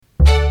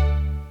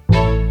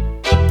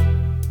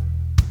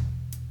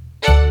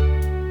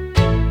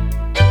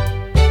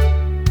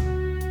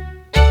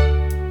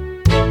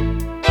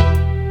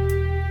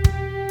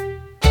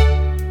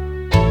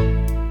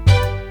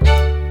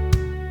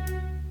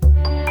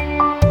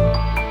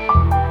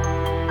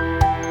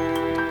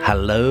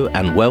Hello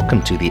and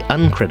welcome to the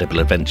Uncredible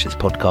Adventures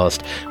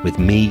podcast with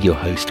me, your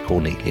host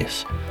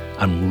Cornelius.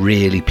 I'm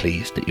really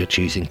pleased that you're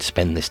choosing to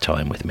spend this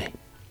time with me.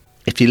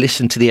 If you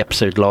listened to the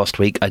episode last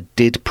week, I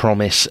did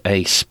promise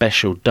a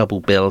special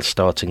double bill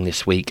starting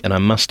this week, and I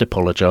must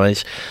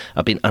apologise.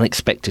 I've been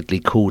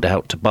unexpectedly called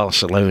out to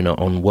Barcelona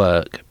on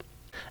work.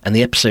 And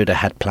the episode I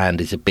had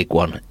planned is a big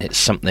one. It's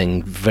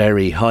something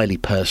very highly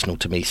personal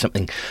to me,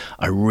 something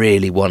I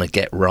really want to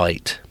get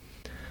right.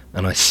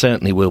 And I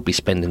certainly will be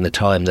spending the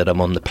time that I'm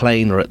on the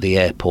plane or at the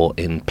airport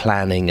in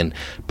planning and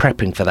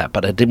prepping for that,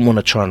 but I didn't want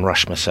to try and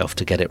rush myself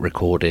to get it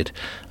recorded.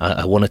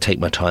 I want to take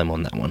my time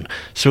on that one.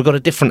 So we've got a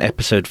different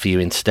episode for you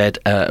instead,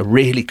 a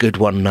really good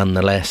one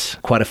nonetheless,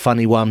 quite a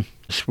funny one.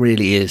 This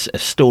really is a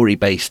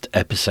story-based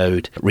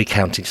episode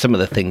recounting some of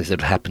the things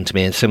that have happened to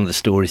me and some of the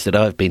stories that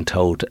I've been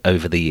told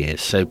over the years.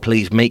 So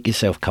please make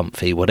yourself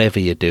comfy, whatever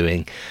you're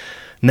doing.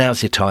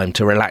 Now's your time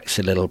to relax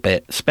a little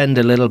bit, spend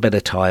a little bit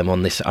of time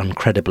on this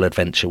uncredible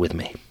adventure with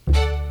me.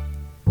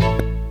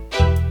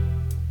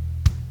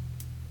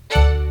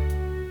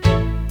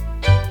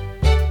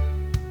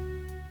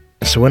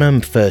 So when I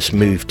first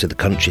moved to the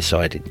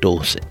countryside in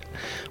Dorset,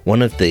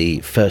 one of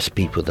the first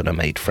people that I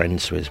made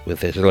friends with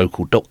was a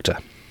local doctor.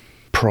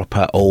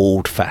 Proper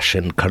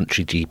old-fashioned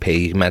country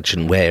GP.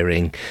 Imagine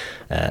wearing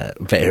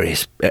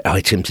various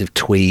items of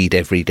tweed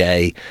every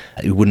day.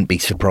 You wouldn't be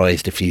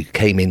surprised if you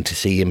came in to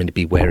see him and he'd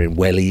be wearing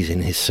wellies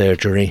in his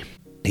surgery.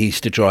 He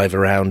used to drive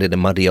around in a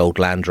muddy old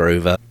Land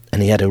Rover,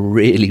 and he had a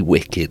really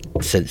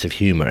wicked sense of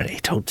humour, and he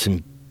told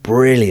some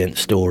brilliant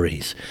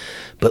stories.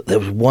 But there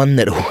was one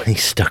that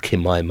always stuck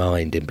in my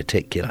mind in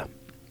particular.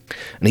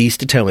 And he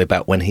used to tell me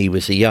about when he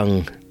was a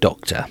young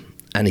doctor,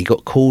 and he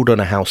got called on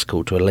a house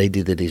call to a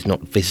lady that he's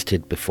not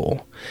visited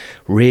before.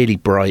 Really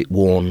bright,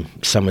 warm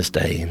summer's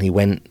day. And he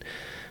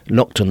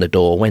knocked on the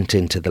door, went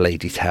into the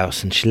lady's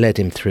house, and she led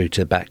him through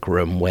to the back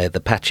room where the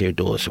patio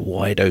doors were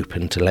wide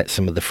open to let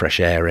some of the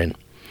fresh air in.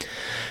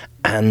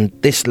 And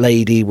this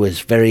lady was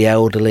very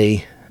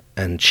elderly,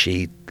 and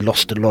she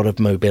lost a lot of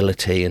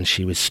mobility, and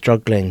she was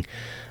struggling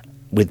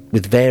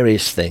with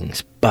various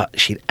things, but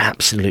she'd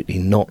absolutely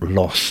not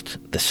lost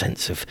the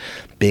sense of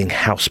being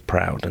house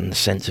proud and the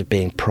sense of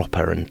being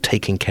proper and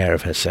taking care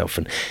of herself.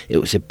 And it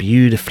was a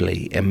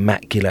beautifully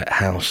immaculate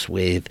house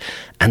with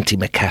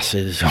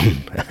antimacassars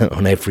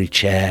on every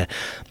chair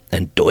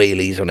and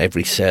doilies on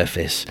every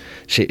surface.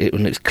 It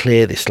was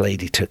clear this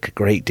lady took a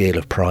great deal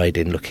of pride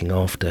in looking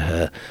after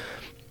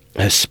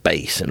her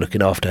space and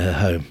looking after her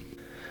home.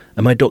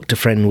 And my doctor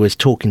friend was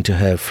talking to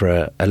her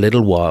for a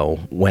little while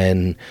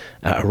when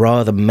a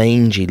rather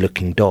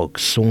mangy-looking dog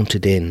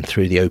sauntered in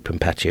through the open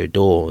patio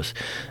doors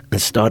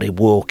and started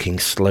walking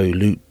slow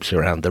loops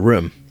around the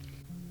room.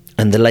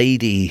 And the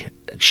lady,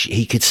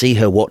 he could see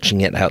her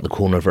watching it out the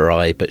corner of her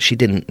eye, but she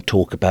didn't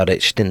talk about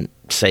it, she didn't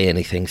say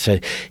anything, so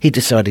he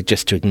decided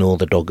just to ignore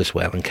the dog as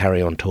well and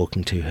carry on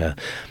talking to her.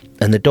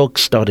 And the dog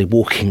started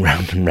walking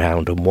round and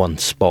round on one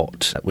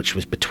spot, which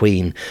was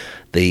between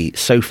the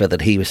sofa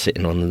that he was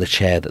sitting on and the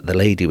chair that the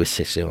lady was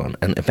sitting on,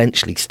 and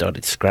eventually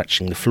started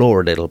scratching the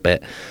floor a little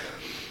bit.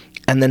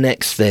 And the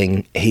next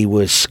thing, he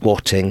was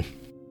squatting,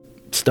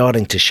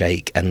 starting to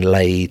shake and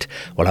laid,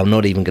 well, I'm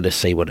not even going to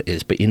say what it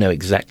is, but you know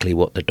exactly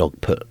what the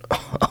dog put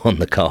on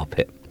the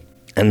carpet.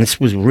 And this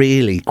was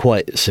really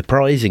quite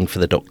surprising for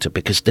the doctor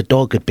because the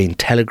dog had been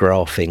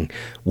telegraphing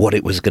what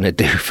it was going to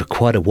do for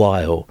quite a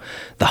while.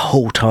 The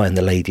whole time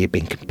the lady had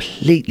been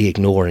completely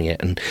ignoring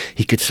it, and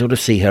he could sort of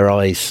see her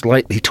eyes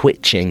slightly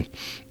twitching,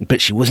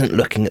 but she wasn't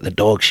looking at the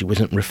dog, she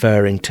wasn't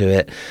referring to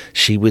it,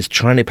 she was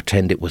trying to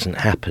pretend it wasn't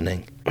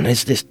happening. And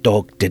as this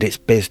dog did its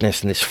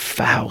business and this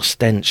foul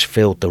stench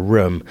filled the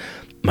room,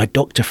 my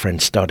doctor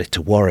friend started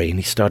to worry, and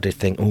he started to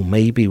think, oh,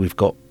 maybe we've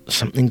got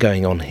something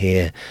going on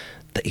here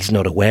that he's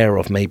not aware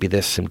of. Maybe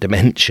there's some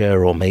dementia,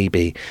 or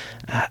maybe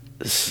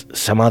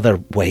some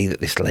other way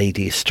that this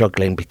lady is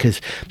struggling, because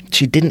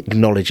she didn't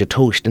acknowledge at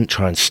all. She didn't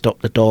try and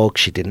stop the dog.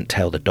 She didn't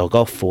tell the dog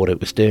off for what it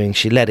was doing.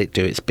 She let it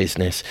do its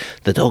business.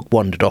 The dog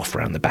wandered off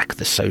around the back of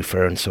the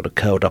sofa and sort of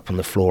curled up on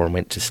the floor and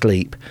went to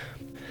sleep.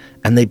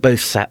 And they both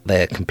sat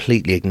there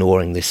completely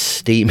ignoring this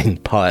steaming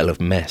pile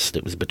of mess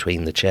that was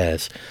between the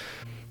chairs.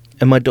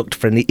 And my doctor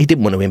friend, he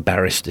didn't want to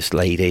embarrass this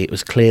lady. It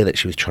was clear that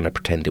she was trying to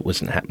pretend it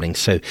wasn't happening.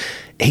 So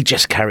he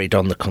just carried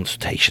on the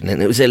consultation,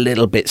 and it was a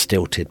little bit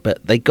stilted,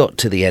 but they got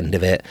to the end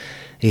of it.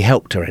 He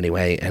helped her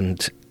anyway,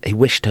 and he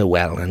wished her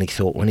well. And he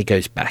thought when he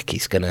goes back,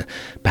 he's going to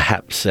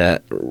perhaps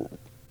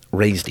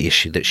raise the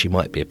issue that she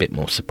might be a bit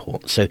more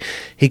support. So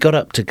he got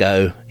up to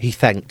go. He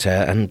thanked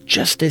her. And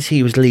just as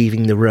he was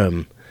leaving the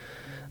room,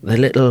 the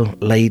little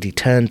lady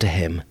turned to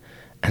him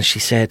and she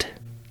said,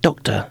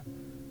 "Doctor,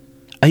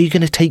 are you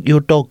going to take your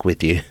dog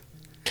with you?"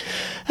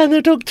 And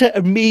the doctor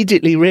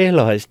immediately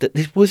realised that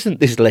this wasn't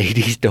this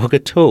lady's dog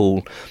at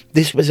all.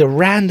 This was a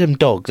random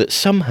dog that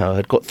somehow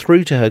had got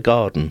through to her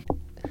garden,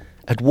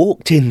 had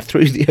walked in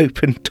through the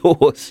open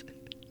doors,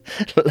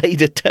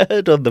 laid a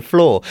turd on the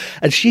floor,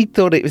 and she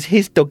thought it was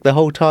his dog the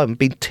whole time,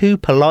 been too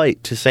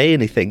polite to say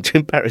anything to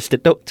embarrass the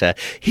doctor.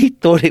 He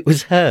thought it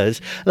was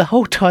hers. The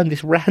whole time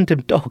this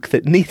random dog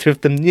that neither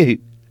of them knew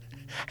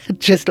had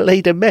just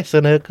laid a mess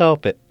on her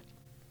carpet.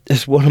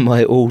 It's one of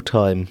my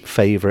all-time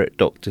favourite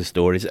doctor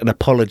stories, and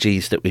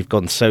apologies that we've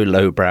gone so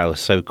lowbrow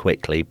so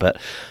quickly, but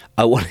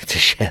I wanted to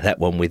share that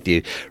one with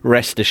you.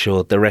 Rest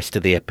assured, the rest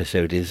of the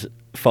episode is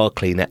far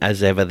cleaner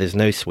as ever. There's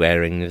no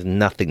swearing, there's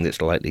nothing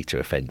that's likely to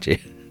offend you.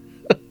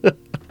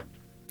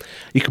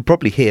 You can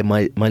probably hear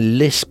my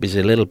lisp is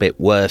a little bit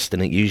worse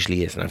than it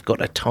usually is, and I've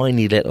got a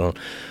tiny little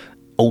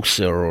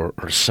ulcer or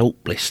a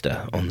salt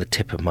blister on the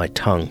tip of my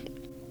tongue.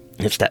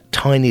 It's that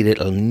tiny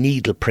little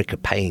needle prick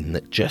of pain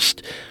that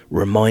just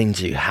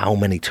reminds you how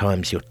many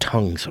times your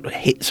tongue sort of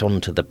hits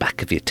onto the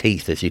back of your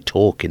teeth as you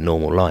talk in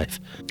normal life.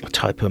 A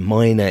type of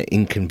minor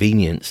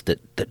inconvenience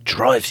that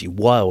drives you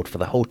wild for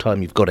the whole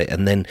time you've got it,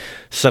 and then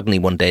suddenly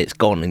one day it's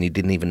gone and you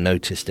didn't even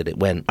notice that it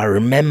went. I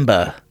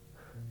remember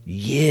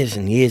years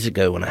and years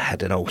ago when I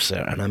had an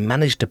ulcer, and I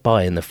managed to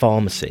buy in the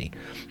pharmacy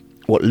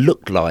what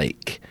looked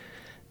like,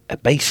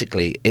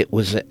 basically it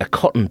was a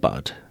cotton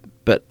bud.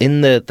 But in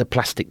the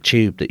plastic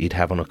tube that you'd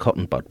have on a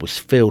cotton bud was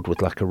filled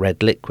with like a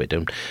red liquid.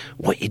 And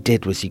what you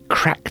did was you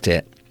cracked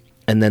it,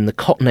 and then the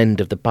cotton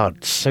end of the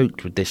bud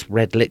soaked with this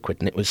red liquid.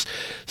 And it was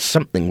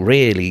something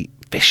really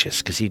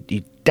vicious because you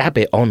dab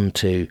it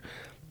onto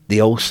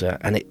the ulcer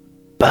and it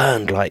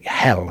burned like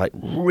hell, like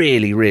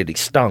really, really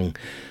stung.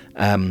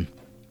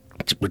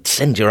 It would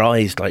send your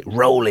eyes like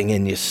rolling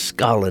in your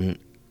skull, and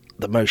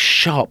the most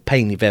sharp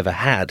pain you've ever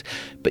had.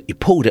 But you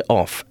pulled it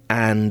off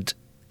and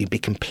you'd be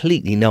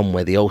completely numb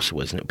where the ulcer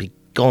was, and it'd be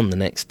gone the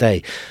next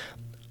day.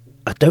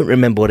 I don't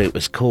remember what it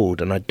was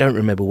called, and I don't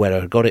remember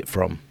where I got it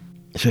from.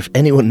 So if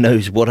anyone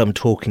knows what I'm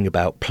talking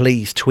about,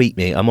 please tweet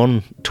me. I'm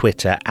on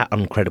Twitter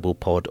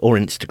 @UncrediblePod or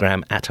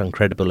Instagram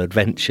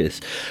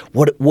 @UncredibleAdventures.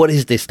 What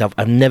is this stuff?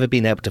 I've never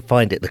been able to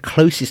find it. The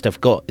closest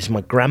I've got is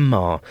my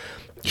grandma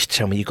used to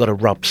tell me you've got to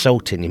rub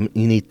salt in.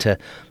 You need to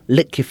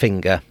lick your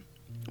finger,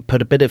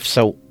 put a bit of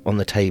salt on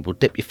the table,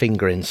 dip your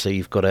finger in so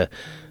you've got a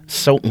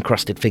salt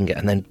encrusted finger,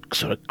 and then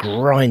sort of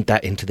grind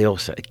that into the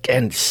ulcer.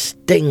 Again,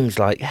 stings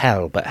like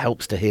hell, but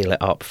helps to heal it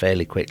up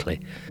fairly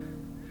quickly.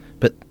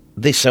 But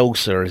this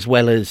ulcer, as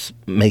well as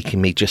making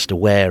me just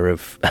aware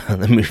of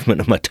the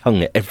movement of my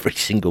tongue at every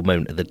single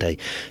moment of the day,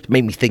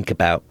 made me think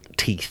about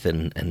teeth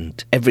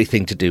and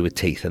everything to do with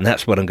teeth, and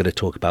that's what I'm going to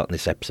talk about in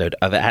this episode.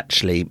 I've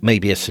actually,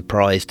 maybe a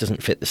surprise,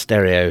 doesn't fit the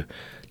stereotype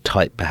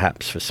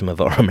perhaps for some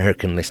of our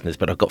American listeners,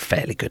 but I've got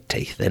fairly good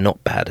teeth. They're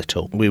not bad at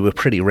all. We were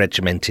pretty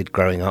regimented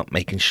growing up,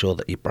 making sure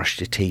that you brushed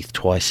your teeth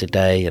twice a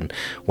day and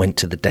went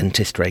to the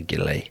dentist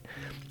regularly,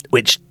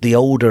 which the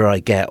older I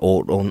get,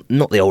 or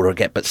not the older I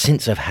get, but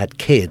since I've had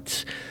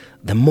kids,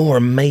 the more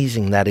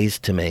amazing that is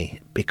to me,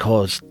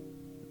 because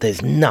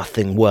there's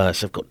nothing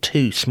worse. I've got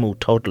 2 small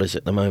toddlers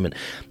at the moment,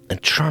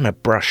 and trying to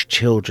brush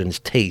children's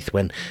teeth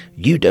when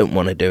you don't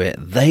want to do it,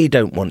 they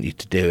don't want you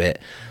to do it,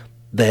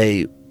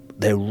 they're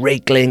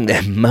wriggling,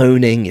 they're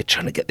moaning, you're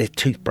trying to get their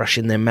toothbrush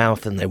in their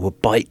mouth and they will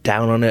bite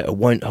down on it or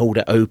won't hold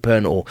it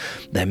open, or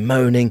they're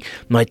moaning.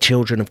 My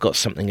children have got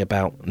something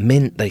about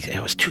mint. They say,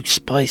 oh, it's too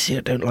spicy,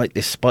 I don't like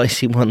this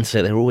spicy one,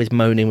 so they're always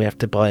moaning. We have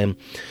to buy them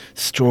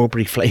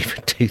strawberry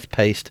flavoured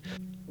toothpaste.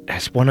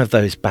 It's one of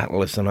those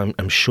battles, and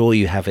I'm sure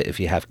you have it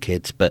if you have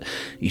kids, but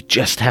you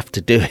just have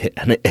to do it.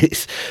 And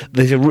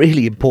there's a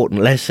really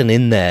important lesson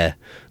in there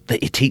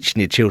that you're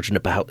teaching your children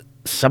about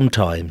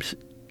sometimes,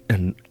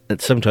 and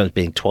sometimes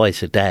being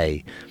twice a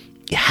day.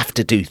 You have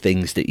to do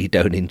things that you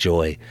don't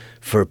enjoy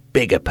for a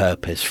bigger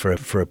purpose,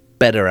 for a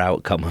better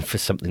outcome, and for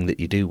something that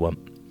you do want.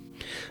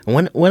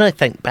 And when I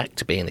think back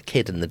to being a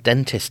kid and the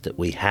dentist that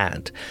we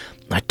had,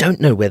 I don't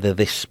know whether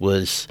this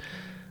was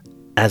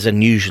as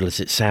unusual as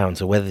it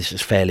sounds or whether this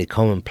is fairly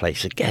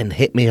commonplace. Again,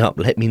 hit me up,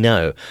 let me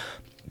know.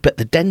 But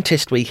the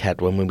dentist we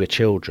had when we were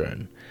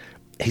children,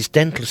 his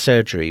dental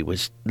surgery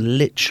was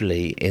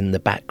literally in the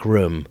back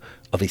room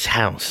of his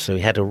house. So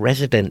he had a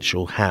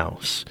residential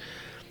house.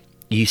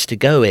 You used to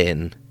go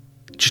in,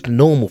 just a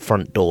normal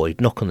front door.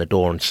 You'd knock on the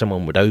door and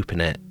someone would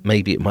open it.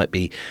 Maybe it might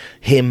be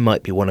him,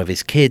 might be one of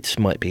his kids,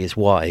 might be his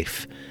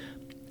wife.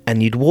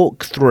 And you'd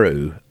walk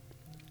through,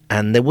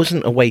 and there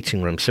wasn't a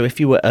waiting room. So if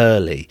you were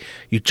early,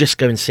 you'd just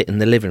go and sit in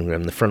the living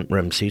room, the front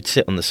room. So you'd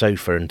sit on the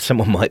sofa and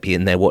someone might be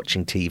in there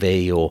watching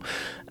TV or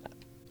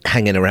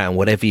hanging around,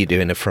 whatever you do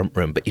in the front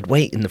room. But you'd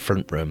wait in the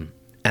front room,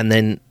 and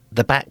then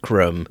the back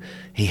room,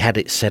 he had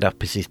it set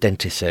up as his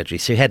dentist surgery.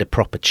 So he had a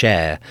proper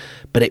chair,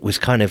 but it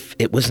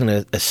wasn't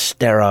a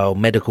sterile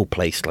medical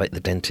place like the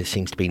dentist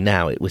seems to be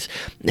now. It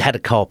had a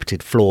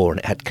carpeted floor and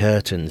it had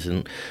curtains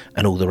and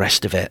all the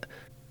rest of it.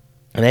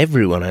 And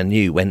everyone I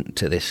knew went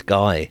to this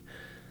guy.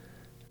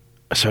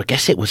 So I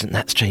guess it wasn't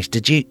that strange.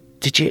 Do you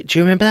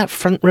remember that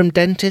front room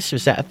dentist?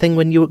 Was that a thing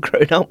when you were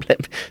growing up?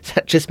 Is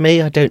that just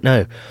me? I don't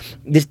know.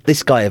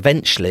 This guy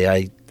eventually,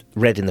 I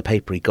read in the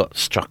paper, he got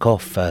struck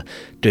off for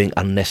doing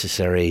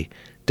unnecessary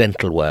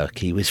dental work.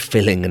 He was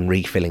filling and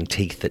refilling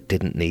teeth that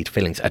didn't need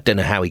fillings. I don't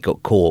know how he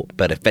got caught,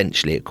 but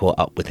eventually it caught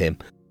up with him.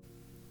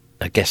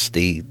 I guess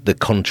the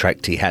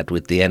contract he had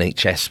with the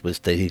NHS was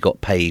that he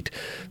got paid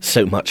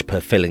so much per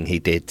filling he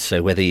did,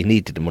 so whether you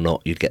needed them or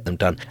not, you'd get them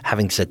done.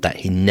 Having said that,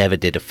 he never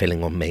did a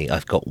filling on me.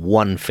 I've got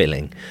one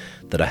filling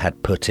that I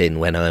had put in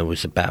when I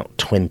was about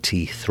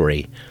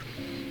 23.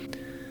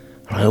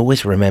 I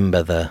always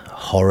remember the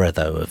horror,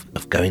 though,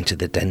 of going to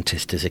the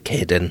dentist as a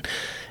kid, and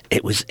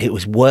it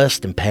was worse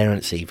than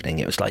parents' evening.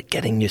 It was like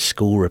getting your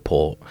school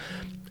report,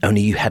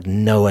 only you had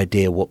no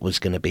idea what was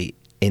going to be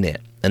in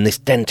it. And this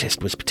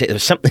dentist was there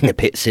was something a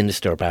bit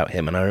sinister about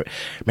him, and I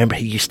remember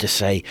he used to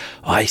say,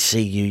 I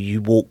see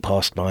you walk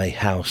past my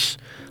house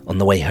on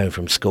the way home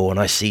from school, and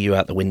I see you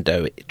out the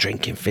window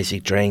drinking fizzy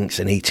drinks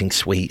and eating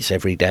sweets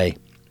every day.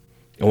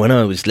 And when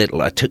I was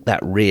little, I took that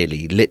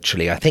really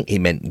literally. I think he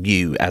meant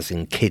you, as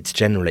in kids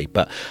generally,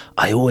 but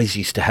I always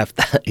used to have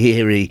that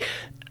eerie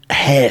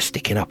hair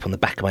sticking up on the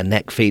back of my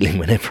neck feeling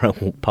whenever I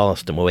walked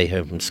past on my way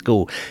home from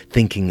school,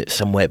 thinking that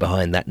somewhere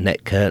behind that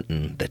neck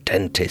curtain the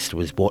dentist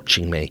was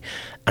watching me.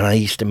 And I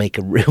used to make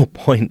a real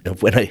point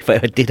of if I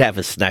did have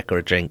a snack or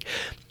a drink,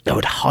 I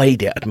would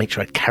hide it. I'd make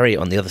sure I'd carry it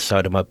on the other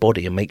side of my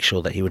body and make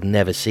sure that he would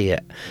never see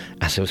it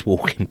as I was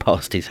walking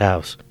past his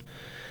house.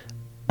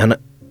 And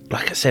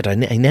like I said, I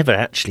never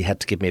actually had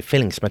to give me a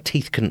filling, so my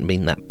teeth couldn't have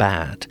been that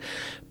bad.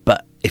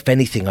 But if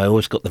anything, I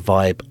always got the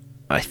vibe,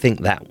 I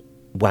think that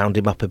wound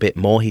him up a bit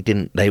more.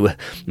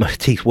 My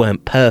teeth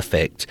weren't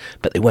perfect,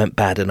 but they weren't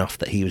bad enough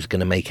that he was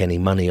going to make any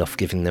money off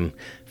giving them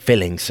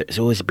fillings. So it was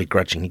always a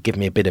begrudging. He'd give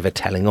me a bit of a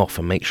telling off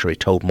and make sure he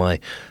told my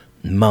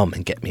mum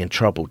and get me in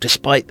trouble,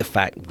 despite the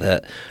fact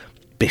that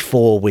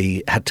before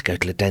we had to go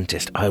to the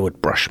dentist, I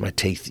would brush my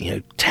teeth,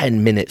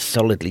 10 minutes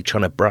solidly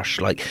trying to brush,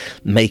 like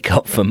make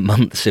up for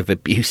months of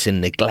abuse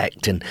and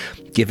neglect, and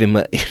give him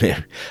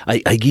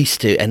I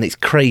used to, and it's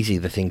crazy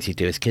the things you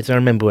do as kids. I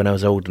remember when I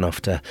was old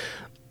enough to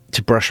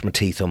brush my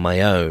teeth on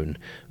my own,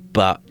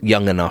 but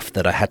young enough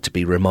that I had to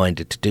be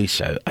reminded to do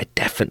so, I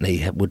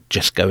definitely would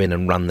just go in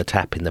and run the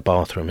tap in the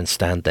bathroom and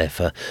stand there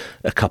for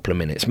a couple of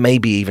minutes.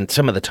 Maybe even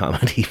some of the time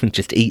I'd even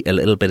just eat a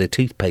little bit of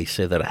toothpaste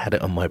so that I had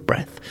it on my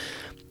breath.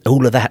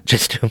 All of that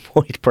just to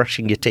avoid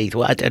brushing your teeth.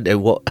 Well, I don't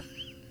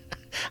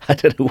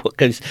know what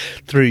goes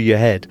through your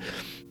head.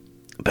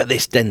 But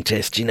this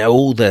dentist, he did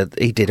all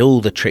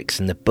the tricks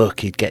in the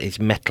book. He'd get his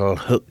metal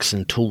hooks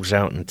and tools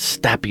out and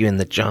stab you in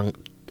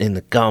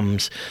the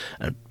gums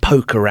and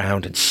poke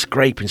around and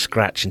scrape and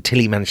scratch until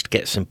he managed to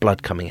get some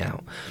blood coming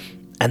out.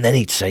 And then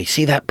he'd say,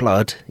 see that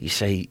blood? You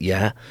say,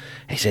 yeah.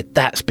 He said,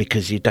 that's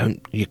because your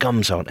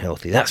gums aren't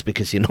healthy. That's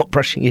because you're not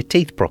brushing your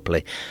teeth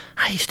properly.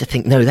 I used to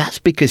think, no, that's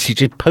because you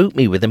just poked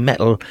me with a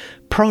metal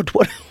prod.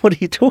 What are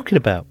you talking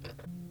about?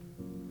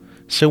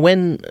 So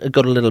when I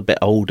got a little bit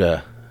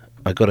older,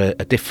 I got a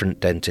different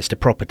dentist, a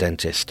proper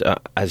dentist,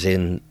 as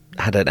in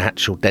had an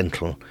actual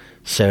dental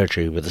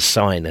surgery with a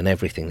sign and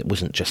everything that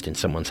wasn't just in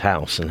someone's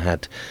house, and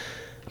had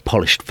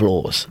polished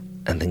floors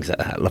and things like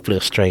that. Lovely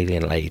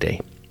Australian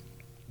lady.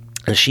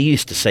 And she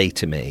used to say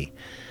to me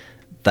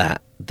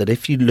that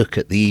if you look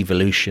at the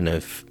evolution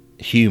of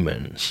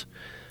humans,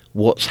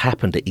 what's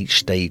happened at each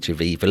stage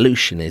of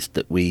evolution is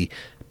that we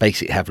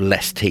basically have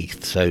less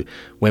teeth. So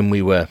when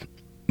we were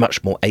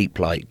much more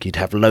ape-like, you'd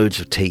have loads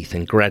of teeth,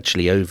 and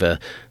gradually over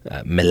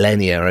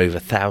millennia, over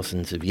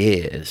thousands of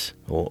years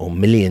or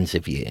millions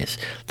of years,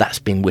 that's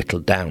been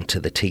whittled down to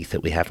the teeth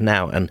that we have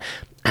now. And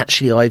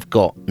actually I've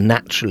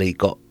naturally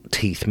got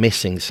teeth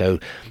missing, so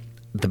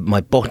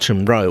my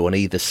bottom row on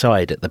either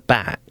side at the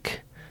back,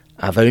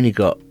 I've only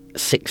got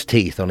 6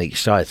 teeth on each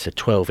side, so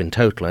 12 in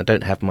total. I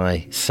don't have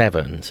my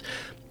 7s,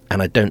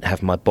 and I don't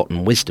have my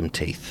bottom wisdom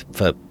teeth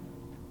for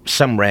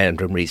some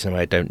random reason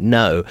I don't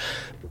know.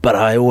 But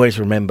I always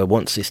remember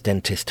once this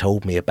dentist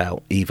told me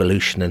about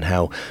evolution and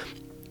how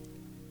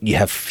you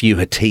have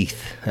fewer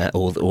teeth,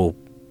 or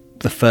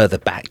the further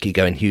back you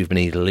go in human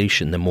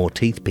evolution, the more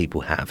teeth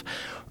people have.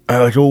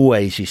 I was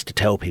always used to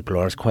tell people,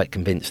 I was quite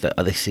convinced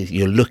that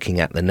you're looking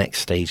at the next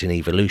stage in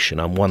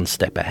evolution. I'm one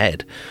step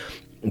ahead.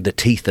 The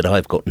teeth that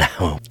I've got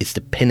now is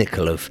the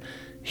pinnacle of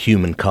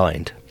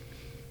humankind.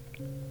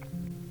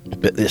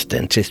 But this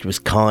dentist was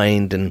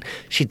kind, and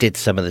she did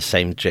some of the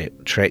same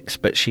tricks,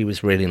 but she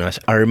was really nice.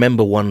 I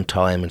remember one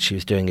time when she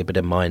was doing a bit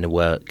of minor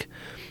work,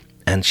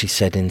 and she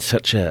said in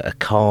such a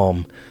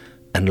calm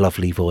and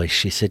lovely voice,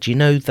 she said, you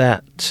know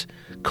that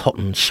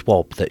cotton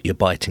swab that you're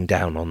biting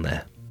down on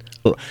there?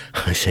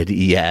 I said,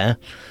 yeah.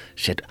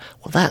 She said,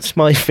 well, that's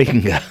my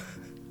finger.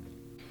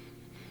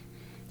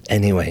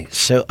 Anyway,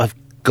 so I've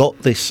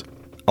got this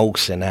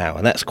ulcer now,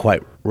 and that's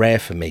quite rare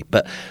for me,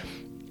 but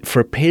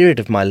for a period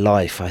of my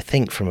life, I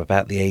think from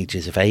about the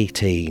ages of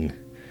 18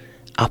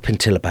 up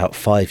until about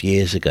 5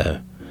 years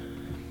ago,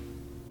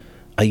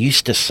 I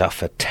used to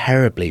suffer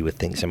terribly with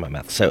things in my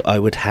mouth. So I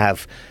would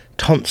have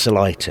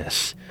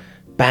tonsillitis,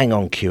 bang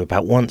on cue,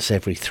 about once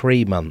every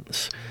 3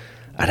 months.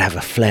 I'd have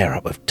a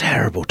flare-up of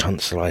terrible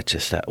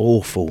tonsillitis, that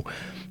awful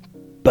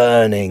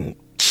burning,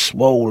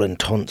 swollen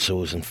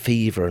tonsils and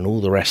fever and all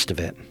the rest of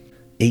it.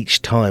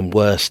 Each time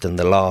worse than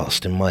the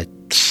last, and my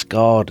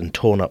scarred and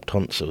torn up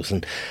tonsils.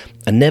 And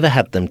I never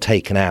had them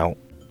taken out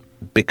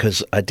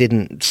because I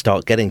didn't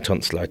start getting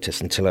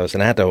tonsillitis until I was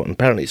an adult. And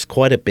apparently it's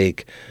quite a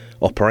big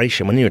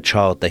operation. When you're a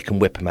child, they can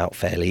whip them out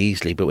fairly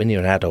easily, but when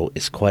you're an adult,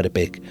 it's quite a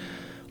big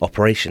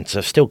operation. So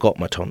I've still got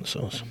my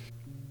tonsils.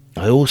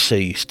 I also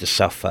used to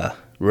suffer,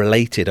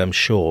 related I'm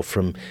sure,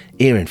 from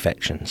ear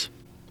infections.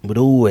 Would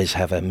always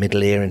have a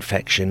middle ear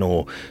infection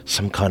or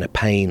some kind of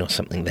pain or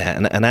something there.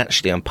 And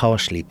actually I'm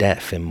partially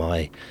deaf in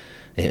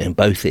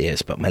both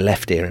ears, but my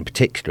left ear in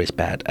particular is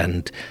bad.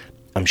 And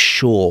I'm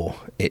sure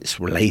it's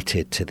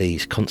related to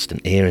these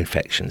constant ear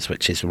infections,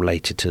 which is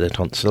related to the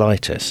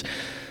tonsillitis.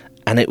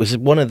 And it was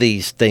one of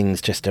these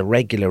things, just a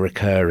regular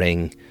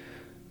recurring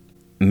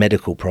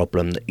medical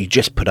problem that you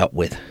just put up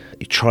with.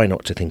 You try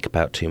not to think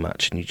about too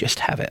much and you just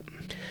have it.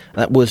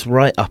 That was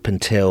right up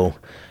until,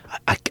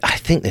 I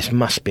think this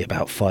must be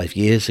about 5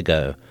 years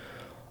ago.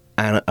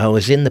 And I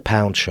was in the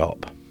pound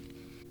shop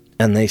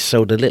and they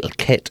sold a little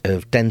kit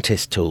of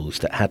dentist tools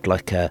that had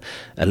like a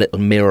little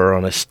mirror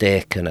on a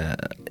stick and a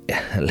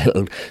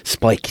little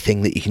spiky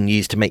thing that you can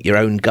use to make your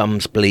own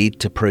gums bleed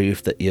to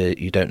prove that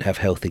you don't have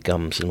healthy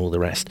gums and all the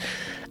rest.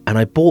 And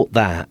I bought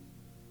that.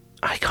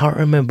 I can't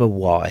remember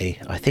why.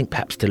 I think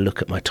perhaps to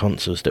look at my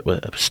tonsils that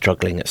were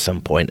struggling at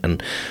some point,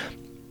 and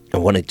I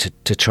wanted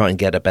to try and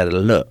get a better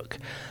look.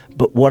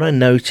 But what I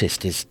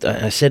noticed is,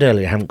 I said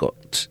earlier I haven't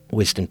got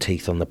wisdom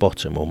teeth on the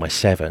bottom or my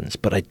sevens,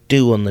 but I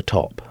do on the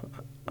top.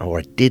 Or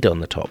I did on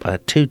the top. I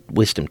had 2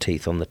 wisdom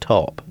teeth on the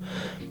top.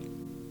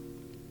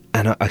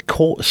 And I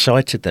caught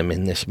sight of them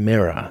in this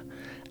mirror.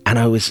 And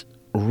I was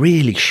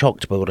really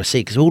shocked by what I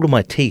see, because all of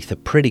my teeth are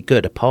pretty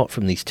good, apart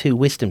from these 2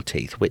 wisdom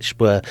teeth, which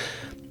were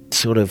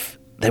sort of,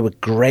 they were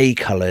grey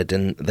coloured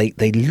and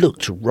they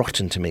looked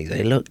rotten to me.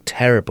 They looked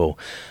terrible.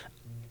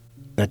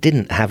 I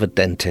didn't have a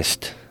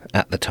dentist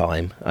at the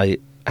time. I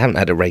haven't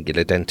had a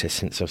regular dentist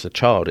since I was a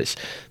child. It's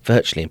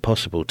virtually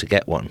impossible to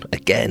get one.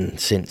 Again,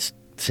 since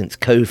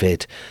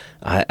COVID,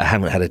 I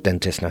haven't had a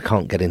dentist and I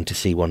can't get in to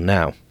see one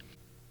now.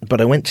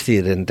 But I went to see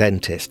the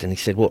dentist and he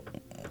said, what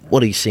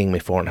are you seeing me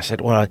for? And I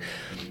said, well,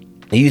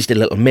 I used a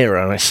little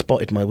mirror and I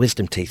spotted my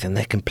wisdom teeth and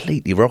they're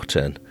completely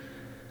rotten.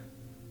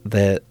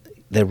 They're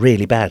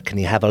really bad. Can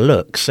you have a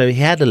look? So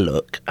he had a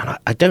look, and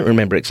I don't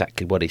remember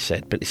exactly what he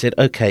said, but he said,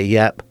 okay,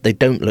 yep, they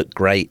don't look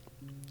great.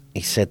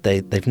 He said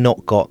they've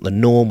not got the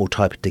normal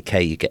type of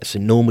decay you get. So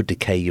normal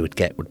decay you would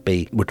get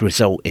would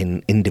result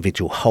in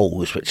individual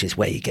holes, which is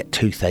where you get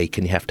toothache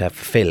and you have to have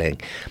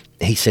filling.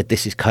 He said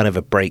this is kind of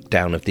a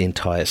breakdown of the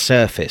entire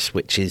surface,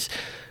 which is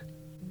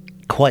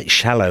quite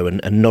shallow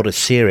and not as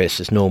serious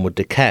as normal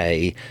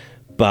decay,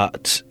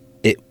 but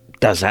it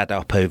does add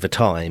up over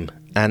time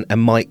and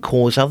might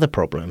cause other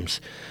problems.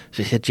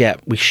 So he said, yeah,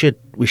 we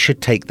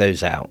should take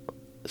those out.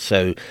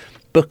 So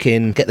book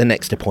in, get the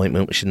next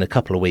appointment, which is in a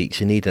couple of weeks.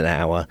 You need an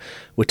hour.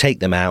 We'll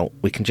take them out.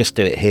 We can just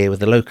do it here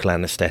with a local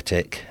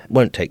anaesthetic.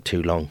 Won't take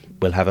too long.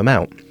 We'll have them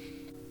out.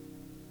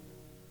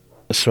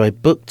 So I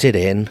booked it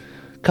in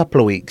a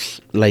couple of weeks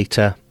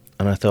later,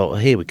 and I thought, well,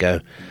 here we go.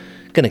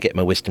 Going to get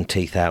my wisdom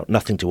teeth out.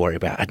 Nothing to worry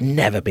about. I'd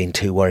never been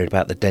too worried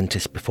about the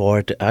dentist before.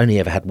 I'd only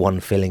ever had one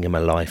filling in my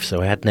life,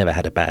 so I had never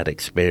had a bad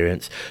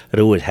experience. I'd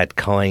always had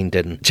kind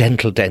and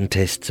gentle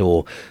dentists,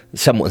 or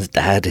someone's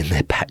dad in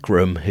their back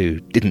room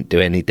who didn't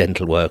do any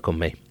dental work on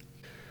me.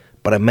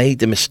 But I made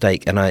the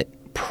mistake, and I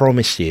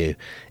promise you,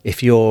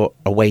 if you're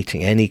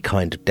awaiting any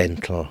kind of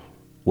dental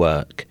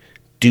work,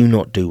 do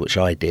not do what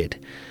I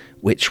did,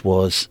 which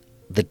was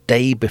the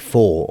day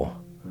before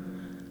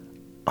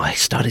I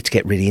started to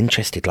get really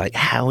interested. Like,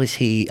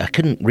 I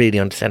couldn't really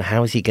understand,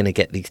 how is he going to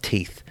get these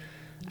teeth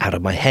out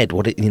of my head?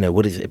 What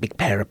is it, a big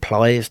pair of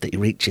pliers that he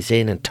reaches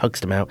in and tugs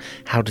them out?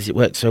 How does it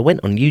work? So I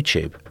went on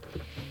YouTube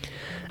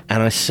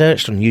and I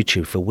searched on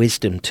YouTube for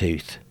wisdom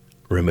tooth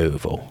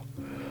removal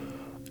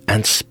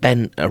and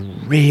spent a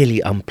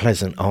really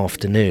unpleasant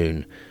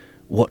afternoon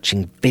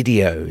watching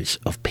videos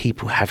of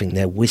people having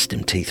their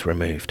wisdom teeth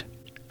removed.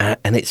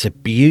 And it's a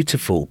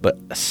beautiful but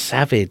a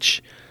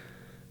savage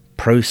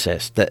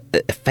process that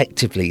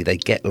effectively they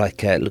get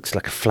looks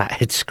like a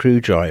flathead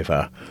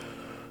screwdriver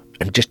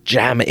and just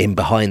jam it in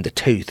behind the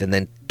tooth and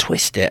then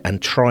twist it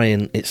and try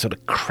and it sort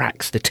of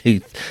cracks the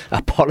tooth.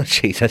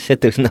 Apologies, I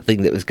said there was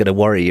nothing that was going to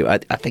worry you. I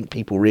think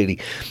people really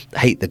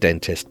hate the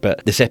dentist,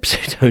 but this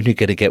episode's only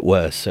going to get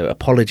worse, so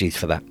apologies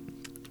for that.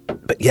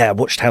 But yeah, I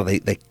watched how they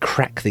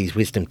crack these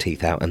wisdom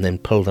teeth out and then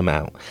pull them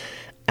out.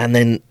 And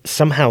then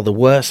somehow the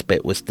worst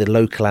bit was the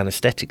local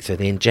anaesthetic, so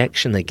the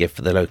injection they give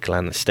for the local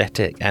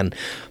anaesthetic. And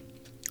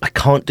I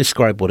can't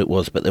describe what it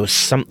was, but there was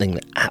something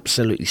that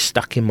absolutely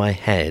stuck in my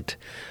head,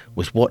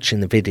 was watching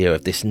the video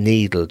of this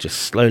needle just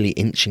slowly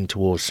inching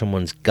towards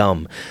someone's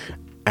gum,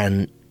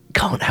 and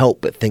can't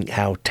help but think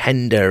how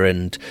tender,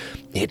 and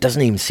it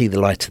doesn't even see the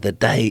light of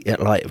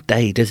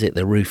day, does it?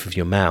 The roof of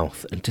your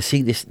mouth. And to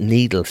see this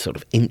needle sort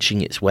of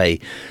inching its way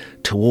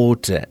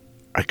towards it,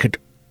 I could,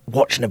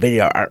 watching a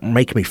video,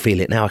 making me feel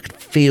it now, I could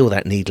feel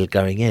that needle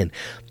going in,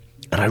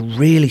 and I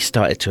really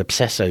started to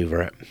obsess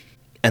over it.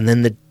 And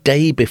then the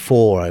day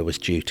before I was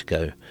due to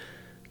go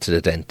to the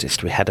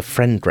dentist, we had a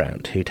friend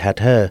round who'd had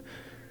her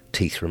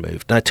teeth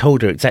removed. And I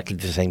told her exactly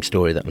the same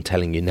story that I'm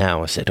telling you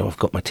now. I said, I've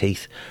got my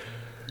teeth,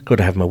 got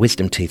to have my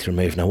wisdom teeth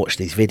removed, and I watched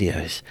these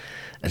videos.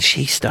 And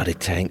she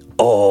started saying,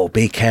 oh,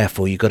 be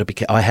careful, you got to be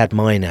careful. I had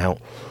mine out.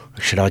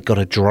 I got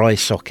a dry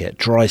socket.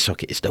 Dry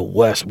socket is the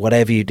worst.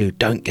 Whatever you do,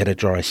 don't get a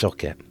dry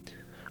socket.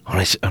 And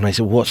I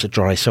said, what's a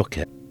dry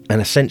socket?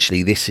 And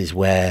essentially this is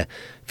where,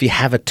 if you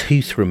have a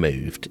tooth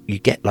removed, you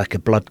get like a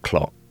blood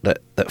clot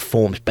that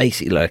forms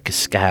basically like a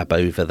scab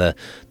over the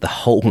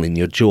hole in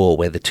your jaw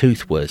where the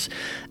tooth was.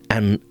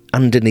 And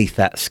underneath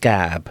that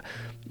scab,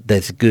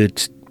 there's a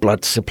good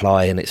blood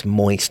supply and it's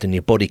moist, and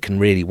your body can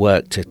really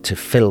work to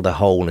fill the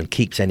hole and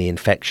keeps any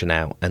infection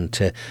out and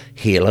to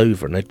heal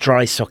over. And a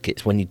dry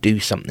socket's when you do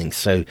something,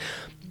 so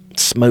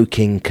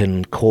smoking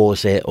can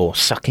cause it, or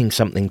sucking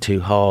something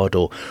too hard,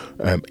 or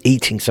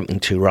eating something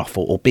too rough,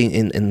 or being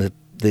in the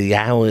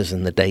hours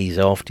and the days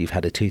after you've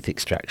had a tooth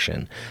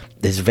extraction.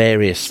 There's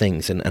various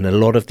things, and a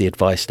lot of the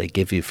advice they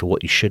give you for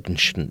what you should and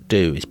shouldn't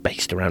do is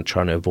based around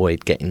trying to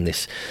avoid getting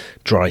this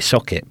dry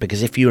socket,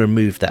 because if you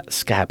remove that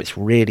scab, it's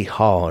really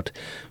hard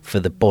for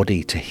the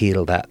body to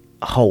heal that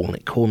hole, and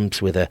it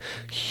comes with a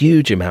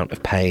huge amount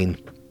of pain,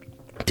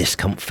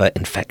 discomfort,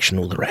 infection,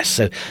 all the rest.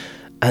 So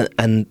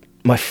and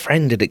my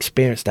friend had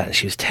experienced that, and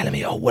she was telling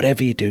me,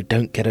 whatever you do,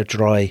 don't get a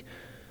dry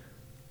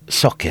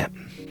socket.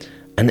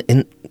 And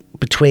in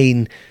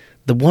between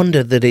the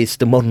wonder that is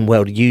the modern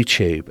world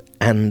YouTube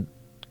and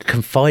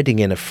confiding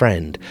in a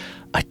friend,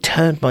 I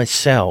turned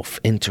myself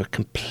into a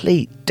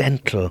complete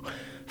dental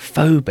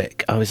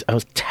phobic. I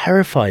was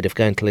terrified of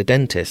going to the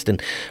dentist,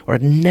 or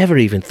I'd never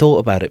even thought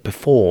about it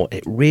before.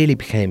 It really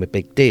became a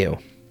big deal.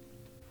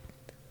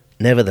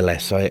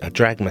 Nevertheless, I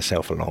dragged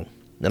myself along,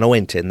 and I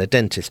went in. The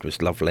dentist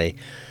was lovely,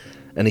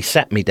 and he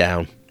sat me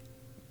down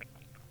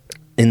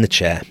in the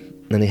chair,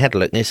 and he had a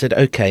look, and he said,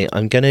 okay,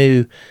 I'm going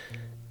to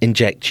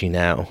inject you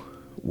now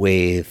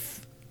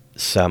with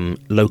some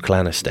local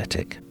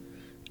anaesthetic,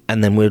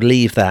 and then we'll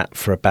leave that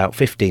for about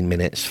 15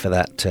 minutes for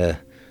that to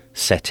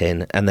set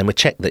in, and then we'll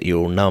check that you're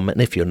all numb,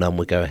 and if you're numb,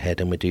 we'll go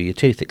ahead and we'll do your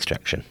tooth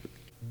extraction.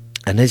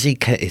 And as he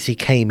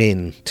came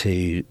in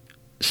to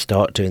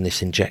start doing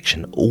this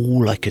injection,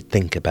 all I could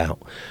think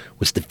about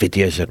was the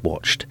videos I'd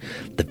watched,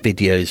 the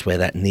videos where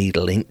that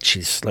needle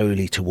inches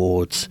slowly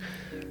towards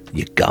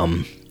your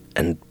gum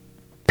and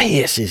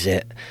pierces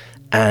it,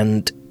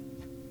 and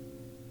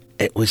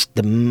it was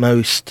the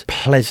most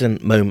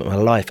pleasant moment of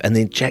my life. And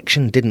the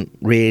injection didn't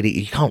really,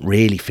 you can't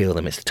really feel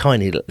them. It's a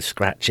tiny little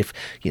scratch. If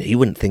you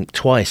wouldn't think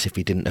twice if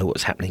you didn't know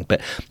what's happening.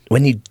 But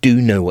when you do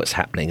know what's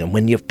happening, and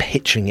when you're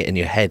picturing it in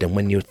your head, and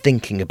when you're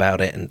thinking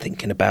about it and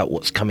thinking about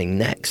what's coming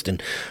next,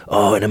 and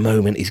in a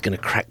moment he's going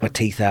to crack my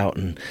teeth out,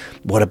 and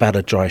what about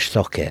a dry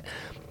socket?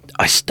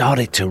 I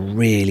started to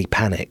really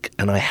panic,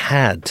 and I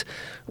had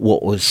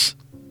what was,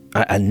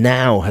 I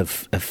now have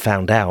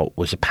found out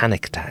was a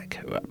panic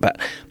attack. But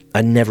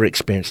I never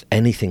experienced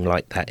anything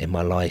like that in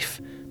my life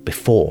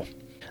before.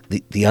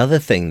 The other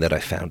thing that I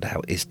found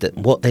out is that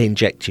what they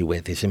inject you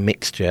with is a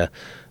mixture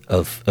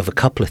of a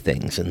couple of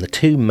things, and the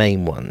two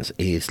main ones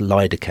is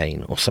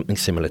lidocaine, or something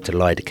similar to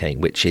lidocaine,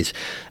 which is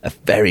a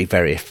very,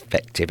 very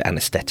effective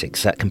anaesthetic,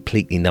 so that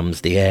completely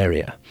numbs the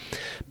area.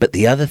 But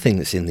the other thing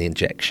that's in the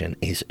injection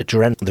is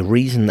adrenaline. The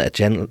reason that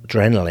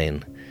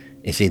adrenaline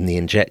is in the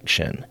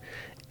injection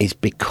is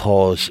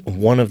because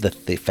one of the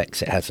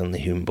effects it has on the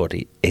human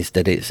body is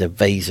that it's a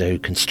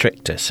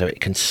vasoconstrictor, so it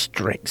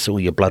constricts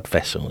all your blood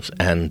vessels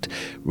and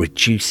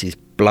reduces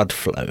blood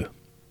flow.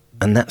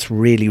 And that's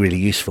really, really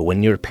useful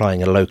when you're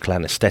applying a local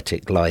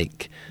anaesthetic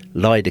like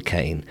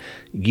lidocaine.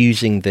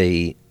 Using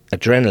the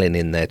adrenaline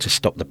in there to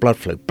stop the blood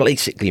flow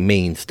basically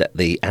means that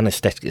the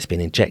anaesthetic that's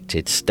been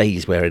injected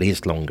stays where it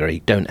is longer. You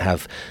don't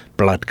have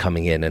blood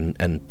coming in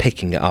and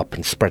picking it up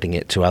and spreading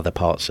it to other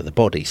parts of the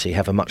body, so you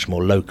have a much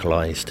more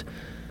localised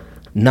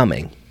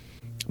numbing.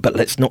 But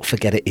let's not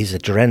forget it is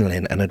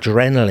adrenaline, and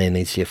adrenaline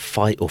is your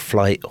fight or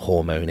flight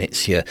hormone.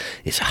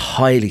 It's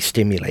highly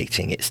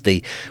stimulating. It's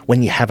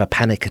when you have a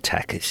panic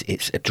attack, it's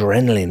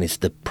adrenaline is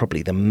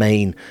probably the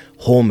main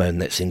hormone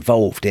that's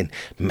involved in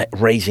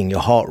raising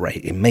your heart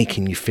rate, in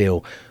making you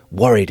feel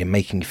worried, in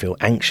making you feel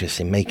anxious,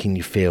 in making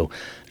you feel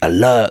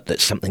alert that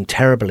something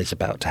terrible is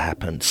about to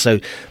happen. So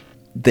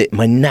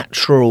my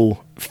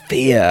natural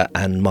fear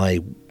and my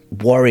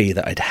worry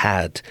that I'd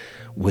had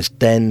was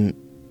then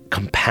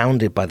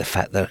compounded by the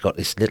fact that I got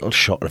this little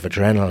shot of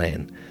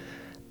adrenaline,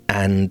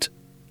 and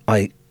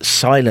I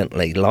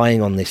silently,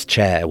 lying on this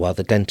chair while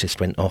the dentist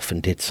went off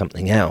and did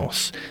something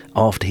else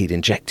after he'd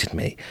injected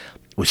me,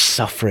 was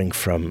suffering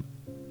from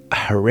a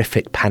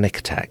horrific panic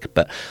attack.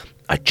 But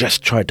I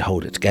just tried to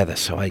hold it together.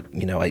 So I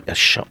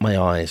shut my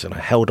eyes and I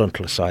held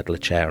onto the side of the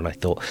chair, and I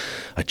thought,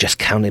 I just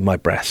counted my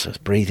breaths. I was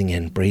breathing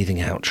in,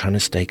 breathing out, trying to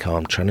stay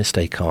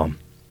calm.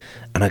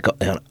 And I got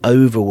an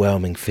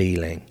overwhelming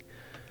feeling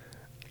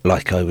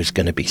like I was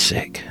going to be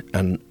sick,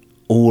 and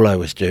all I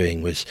was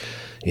doing was,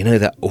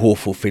 that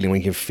awful feeling when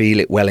you can feel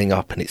it welling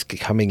up and it's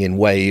coming in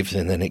waves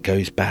and then it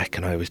goes back,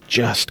 and I was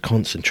just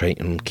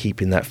concentrating on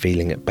keeping that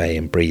feeling at bay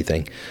and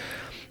breathing.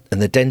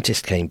 And the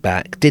dentist came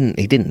back.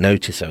 He didn't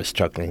notice I was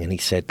struggling, and he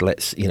said,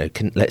 let's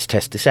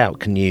test this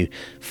out. Can you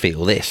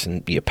feel this?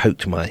 And you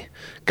poked my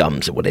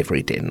gums or whatever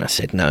he did. And I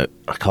said, no,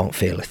 I can't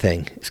feel a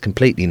thing. It's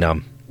completely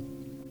numb.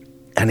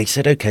 And he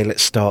said, okay,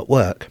 let's start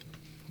work.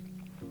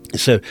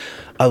 So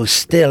I was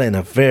still in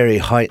a very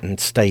heightened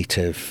state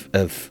of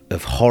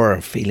horror,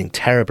 feeling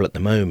terrible at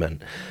the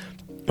moment.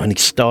 And he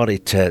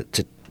started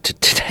to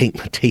take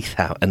my teeth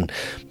out. And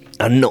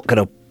I'm not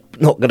going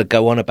to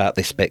go on about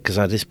this bit because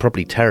it's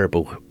probably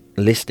terrible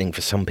listening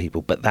for some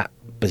people, but that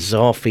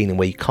bizarre feeling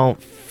where you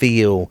can't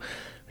feel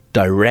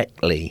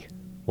directly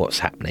what's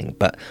happening,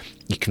 but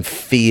you can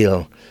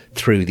feel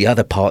through the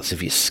other parts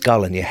of your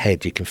skull and your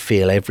head. You can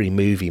feel every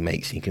move he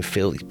makes. You can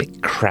feel these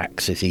big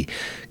cracks as he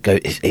goes.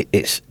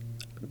 It's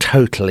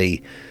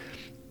totally...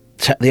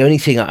 The only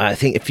thing I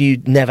think, if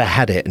you never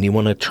had it and you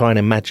want to try and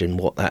imagine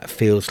what that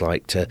feels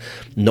like to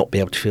not be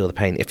able to feel the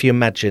pain, if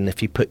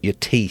you put your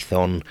teeth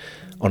on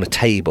a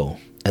table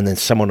and then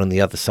someone on the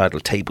other side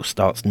of the table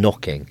starts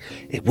knocking,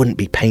 it wouldn't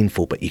be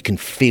painful, but you can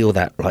feel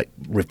that like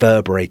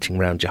reverberating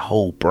around your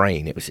whole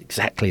brain. It was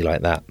exactly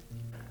like that.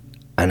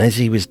 And as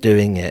he was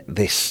doing it,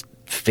 this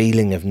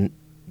feeling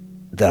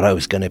that I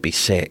was going to be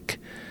sick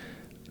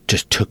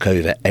just took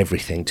over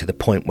everything, to the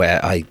point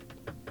where I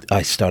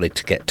started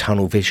to get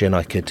tunnel vision.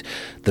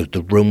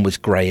 The room was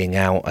greying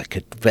out. I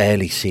could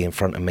barely see in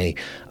front of me.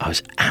 I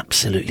was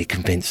absolutely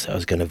convinced that I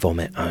was going to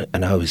vomit.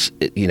 And I was,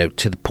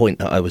 to the point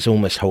that I was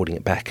almost holding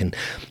it back. And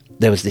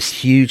there was this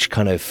huge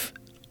kind of...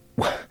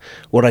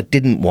 What I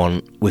didn't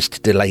want was to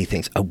delay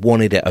things. I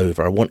wanted it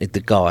over. I wanted the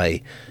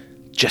guy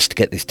just to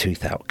get this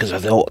tooth out. Because I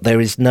thought,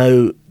 there is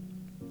no...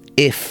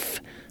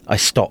 If I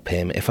stop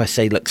him, if I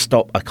say, look,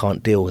 stop, I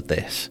can't deal with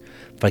this.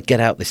 If I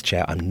get out this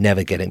chair, I'm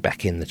never getting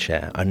back in the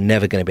chair. I'm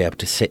never going to be able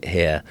to sit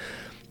here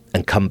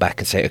and come back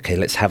and say, okay,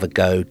 let's have a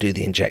go, do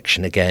the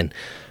injection again.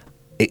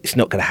 It's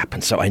not going to happen.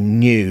 So I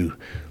knew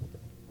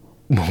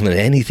more than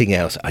anything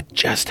else, I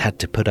just had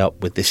to put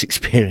up with this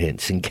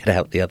experience and get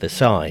out the other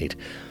side.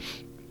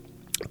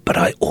 But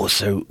I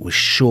also was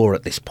sure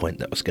at this point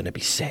that I was going to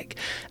be sick.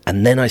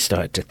 And then I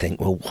started to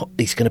think, well, what?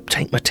 He's going to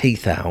take my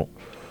teeth out.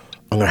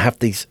 I'm going to have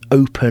these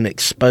open,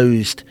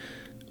 exposed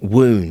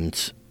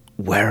wounds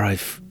where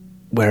I've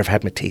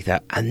had my teeth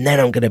out, and then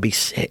I'm going to be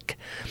sick.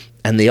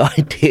 And the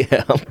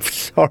idea, I'm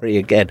sorry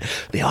again,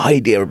 the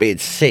idea of being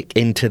sick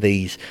into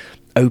these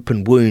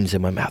open wounds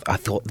in my mouth, I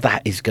thought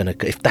that is going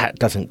to, if that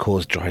doesn't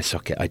cause dry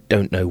socket, I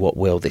don't know what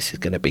will. This is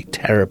going to be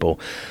terrible.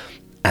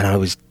 And I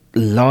was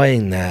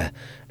lying there,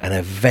 and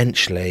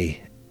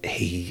eventually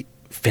he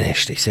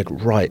finished. He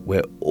said, right,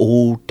 we're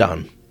all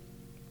done.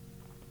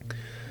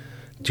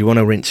 Do you want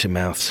to rinse your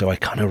mouth? So I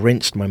kind of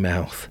rinsed my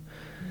mouth,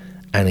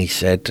 and he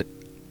said,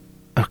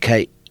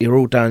 okay, you're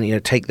all done,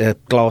 take the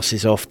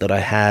glasses off that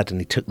I had.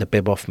 And he took the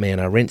bib off me, and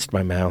I rinsed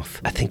my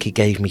mouth. I think he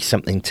gave me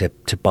something to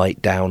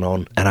bite down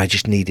on, and I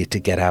just needed to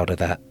get out of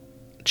that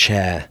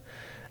chair.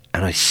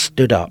 And I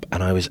stood up,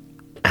 and I was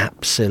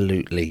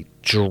absolutely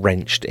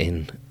drenched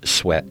in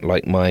sweat.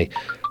 Like my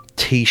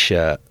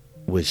t-shirt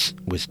was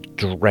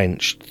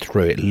drenched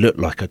through. It looked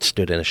like I'd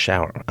stood in a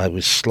shower. I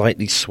was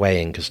slightly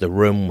swaying because the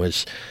room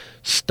was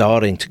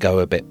starting to go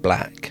a bit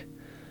black.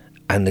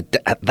 And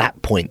at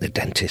that point, the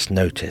dentist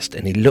noticed,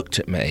 and he looked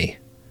at me,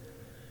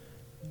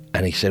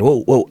 and he said,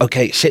 "Whoa,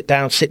 okay, sit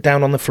down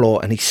on the floor."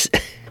 And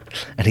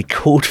he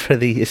called for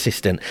the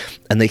assistant,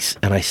 and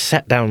I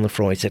sat down on the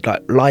floor. He said,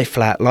 like, lie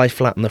flat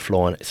on the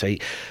floor.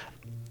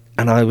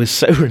 And I was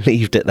so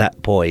relieved at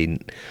that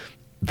point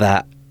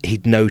that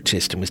he'd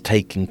noticed and was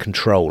taking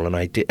control. And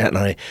I did,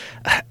 and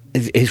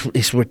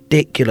it's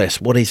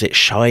ridiculous. What is it?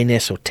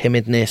 Shyness or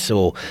timidness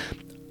or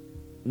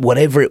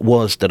whatever it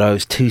was that I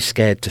was too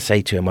scared to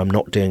say to him, I'm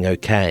not doing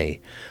okay.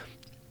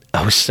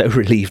 I was so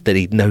relieved that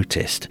he'd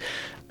noticed.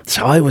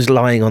 So I was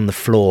lying on the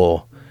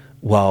floor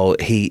while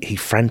he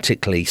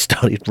frantically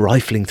started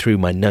rifling through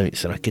my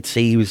notes, and I could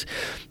see he was,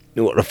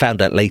 what I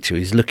found out later,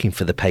 he was looking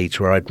for the page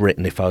where I'd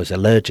written if I was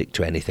allergic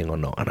to anything or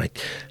not. And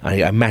I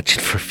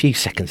imagined for a few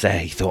seconds there,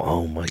 he thought,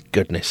 oh my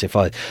goodness,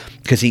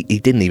 because he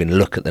didn't even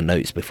look at the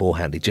notes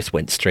beforehand, he just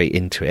went straight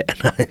into it.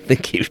 And I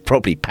think he was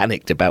probably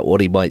panicked about what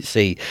he might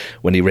see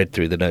when he read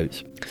through the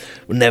notes.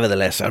 Well,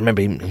 nevertheless, I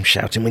remember him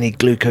shouting, we need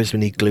glucose,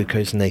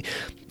 and they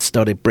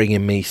started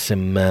bringing me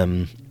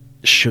some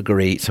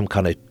sugary, some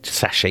kind of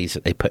sachets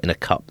that they put in a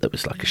cup that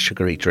was like a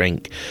sugary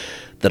drink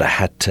that I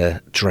had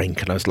to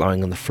drink. And I was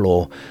lying on the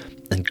floor,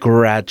 and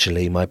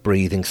gradually my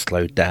breathing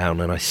slowed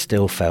down, and I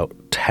still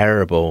felt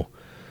terrible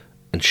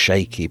and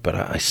shaky, but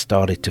I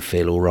started to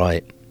feel all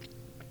right.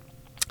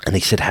 And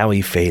he said, how are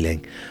you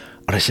feeling?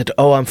 And I said,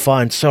 oh, I'm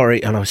fine,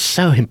 sorry. And I was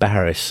so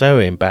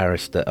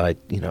embarrassed that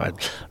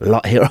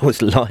here I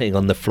was lying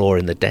on the floor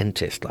in the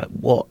dentist, like,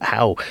 what,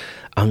 how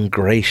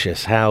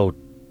ungracious, how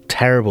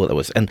terrible that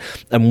was. And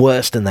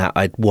worse than that,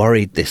 I'd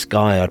worried this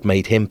guy, I'd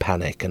made him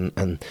panic,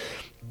 and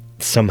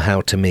somehow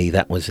to me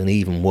that was an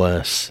even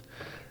worse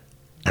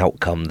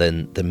outcome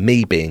than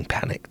me being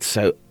panicked.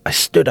 So I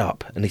stood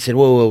up, and he said,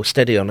 whoa,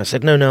 steady on. I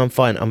said, no, I'm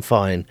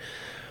fine.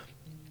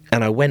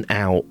 And I went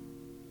out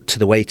to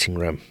the waiting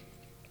room,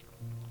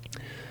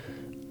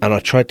 And I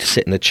tried to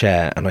sit in a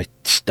chair, and I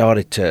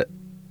started to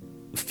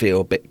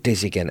feel a bit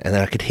dizzy again. And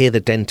then I could hear the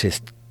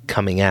dentist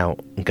coming out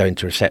and going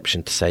to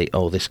reception to say,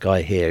 oh, this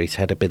guy here, he's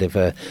had a bit of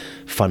a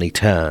funny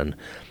turn.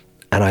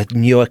 And I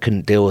knew I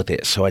couldn't deal with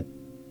it, so I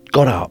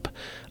got up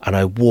and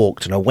I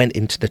walked and I went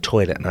into the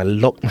toilet and I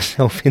locked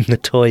myself in the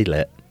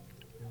toilet.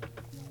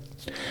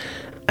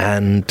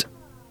 And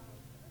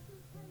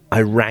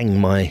I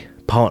rang my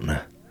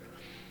partner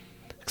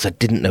because I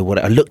didn't know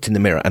I looked in the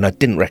mirror and I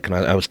didn't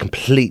recognise. I was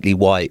completely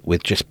white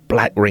with just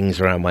black rings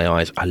around my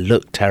eyes. I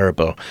looked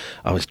terrible.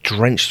 I was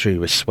drenched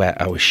through with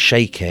sweat. I was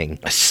shaking.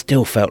 I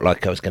still felt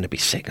like I was going to be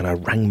sick, and I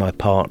rang my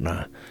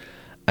partner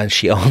and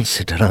she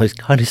answered, and I was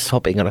kind of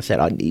sobbing, and I said,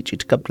 I need you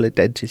to come to the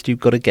dentist. You've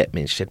got to get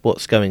me. And she said,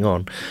 what's going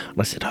on? And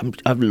I said,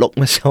 I've locked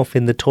myself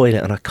in the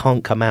toilet and I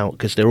can't come out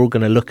because they're all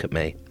going to look at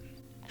me.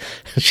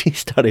 And she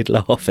started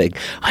laughing.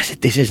 I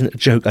said, this isn't a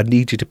joke. I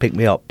need you to pick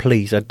me up,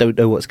 please. I don't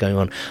know what's going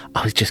on.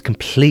 I was just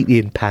completely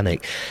in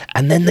panic.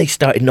 And then they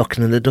started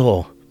knocking on the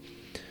door.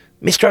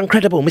 Mr.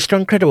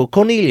 Incredible,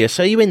 Cornelius,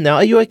 are you in there?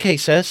 Are you okay,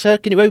 sir? Sir,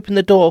 can you open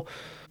the door?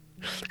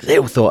 They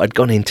all thought I'd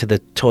gone into the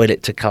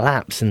toilet to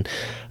collapse, and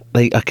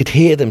I could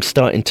hear them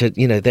starting to,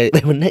 they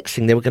were next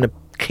thing, they were going to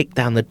kick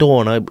down the door,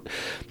 and I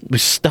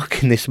was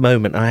stuck in this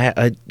moment.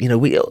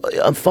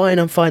 I'm fine.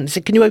 They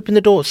said, can you open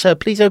the door, sir?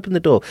 Please open the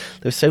door.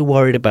 They were so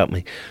worried about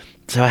me.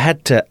 So I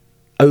had to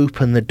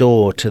open the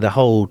door to the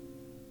whole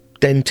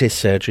dentist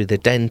surgery, the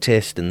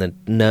dentist and the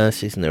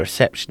nurses and the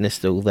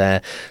receptionist all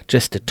there,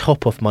 just to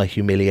top off my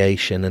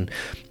humiliation. And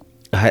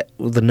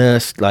the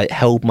nurse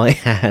held my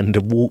hand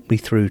and walked me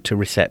through to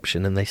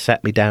reception, and they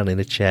sat me down in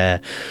a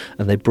chair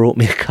and they brought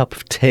me a cup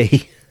of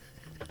tea.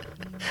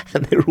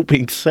 And they were all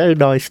being so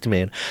nice to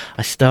me, and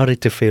I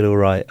started to feel all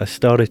right. I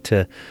started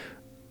to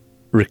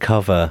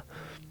recover,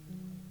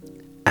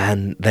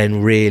 and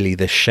then really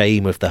the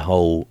shame of the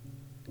whole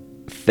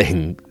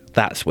thing,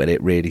 that's when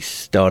it really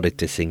started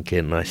to sink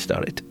in. And I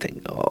started to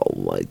think,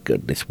 oh my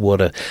goodness,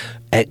 what a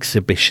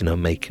exhibition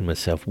I'm making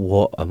myself.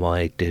 What am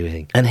I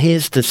doing? And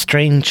here's the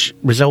strange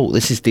result.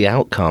 This is the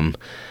outcome.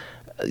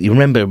 You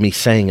remember me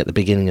saying at the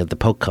beginning of the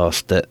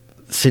podcast that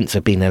since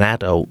I've been an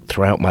adult,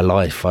 throughout my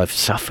life, I've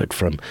suffered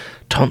from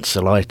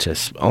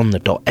tonsillitis on the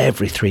dot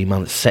every 3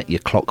 months. Set your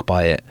clock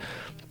by it.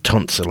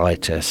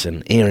 Tonsillitis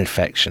and ear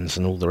infections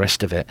and all the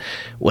rest of it.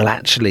 Well,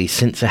 actually,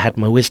 since I had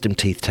my wisdom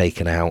teeth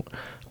taken out,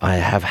 I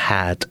have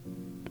had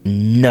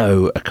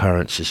no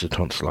occurrences of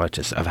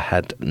tonsillitis. I've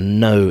had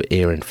no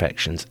ear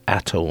infections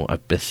at all.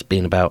 It's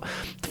been about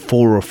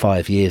 4 or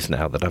 5 years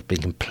now that I've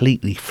been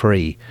completely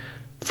free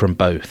from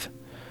both.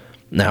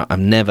 Now,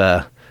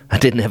 I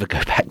did never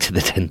go back to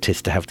the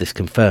dentist to have this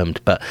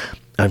confirmed, but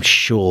I'm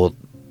sure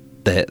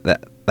that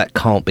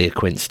can't be a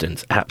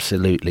coincidence.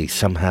 Absolutely.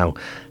 Somehow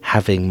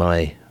having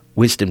my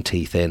wisdom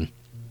teeth in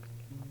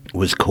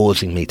was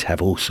causing me to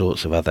have all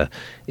sorts of other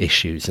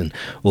issues. And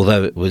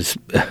although it was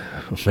a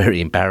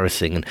very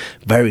embarrassing and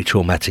very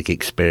traumatic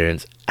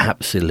experience,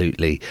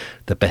 absolutely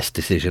the best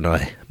decision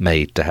I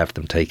made to have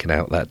them taken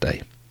out that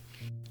day.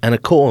 And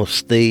of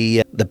course,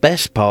 the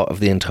best part of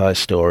the entire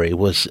story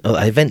was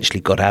I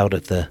eventually got out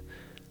of the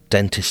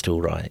dentist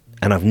all right,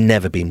 and I've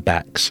never been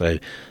back, so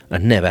I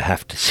never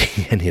have to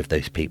see any of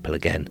those people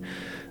again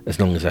as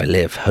long as I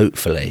live,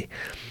 hopefully.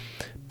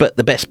 But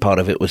the best part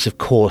of it was, of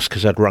course,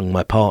 because I'd rung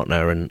my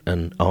partner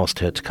and asked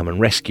her to come and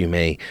rescue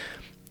me.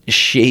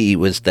 She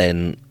was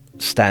then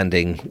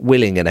standing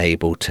willing and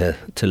able to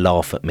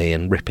laugh at me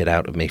and rip it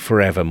out of me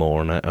forevermore,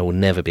 and I will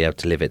never be able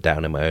to live it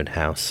down in my own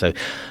house. So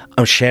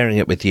I'm sharing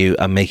it with you.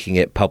 I'm making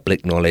it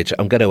public knowledge.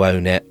 I'm going to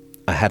own it.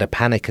 I had a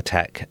panic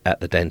attack at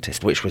the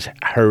dentist, which was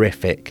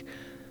horrific,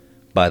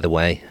 by the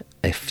way.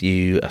 If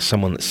you are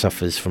someone that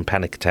suffers from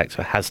panic attacks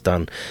or has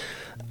done,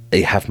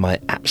 you have my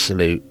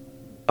absolute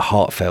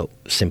heartfelt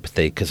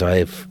sympathy, because I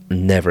have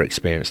never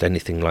experienced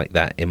anything like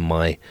that in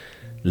my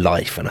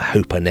life, and I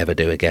hope I never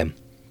do again.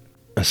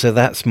 So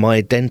that's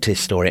my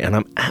dentist story, and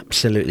I'm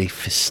absolutely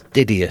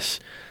fastidious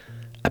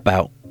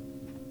about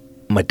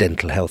my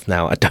dental health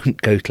now. I don't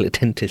go to the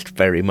dentist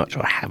very much,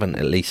 or I haven't,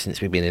 at least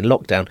since we've been in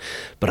lockdown,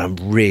 but I'm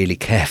really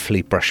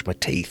carefully brush my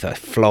teeth. I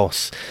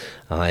floss,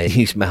 I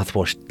use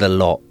mouthwash a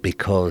lot,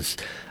 because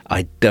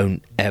I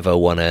don't ever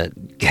want to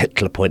get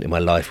to a point in my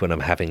life when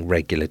I'm having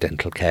regular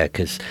dental care,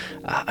 because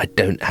I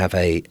don't have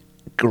a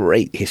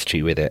great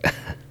history with it.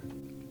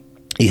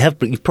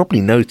 You've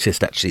probably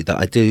noticed actually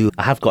that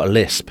I have got a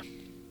lisp.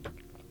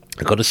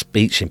 I've got a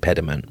speech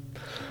impediment.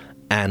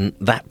 And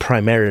that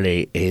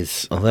primarily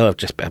is, although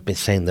I've been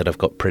saying that I've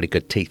got pretty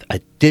good teeth, I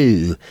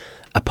do,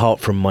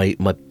 apart from my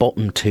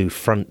bottom two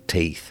front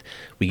teeth.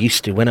 We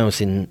used to, when I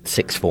was in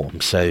sixth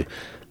form, so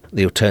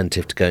the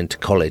alternative to going to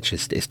college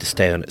is to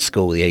stay on at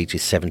school the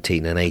ages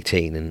 17 and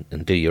 18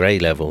 and do your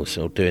A-levels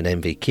or do an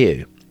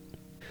MVQ.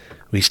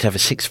 We used to have a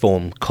sixth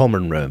form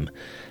common room,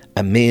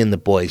 and me and the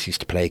boys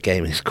used to play a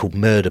game. It's called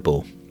Murder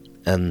Ball.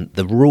 And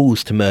the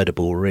rules to Murder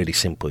Ball were really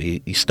simple.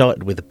 You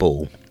started with a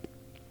ball.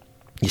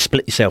 You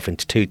split yourself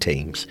into two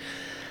teams,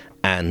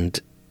 and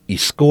you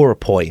score a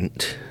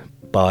point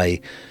by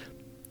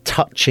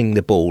touching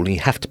the ball, and you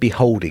have to be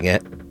holding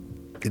it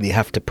and you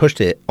have to push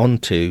it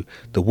onto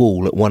the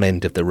wall at one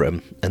end of the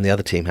room, and the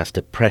other team has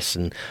to press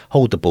and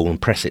hold the ball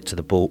and press it to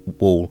the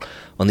wall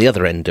on the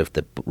other end of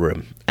the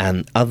room.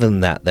 And other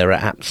than that, there are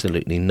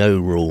absolutely no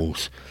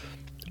rules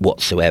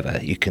whatsoever.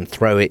 You can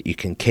throw it, you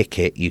can kick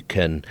it, you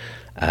can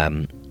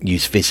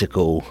use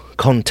physical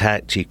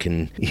contact, you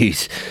can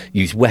use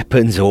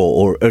weapons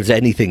or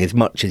anything, as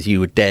much as you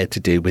would dare to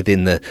do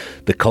within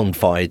the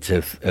confines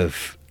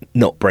of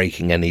not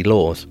breaking any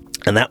laws.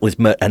 And that was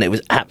and it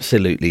was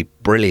absolutely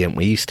brilliant.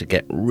 We used to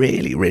get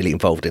really, really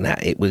involved in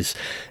that. It was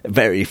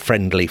very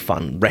friendly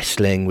fun.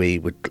 Wrestling, we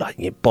would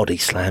body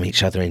slam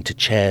each other into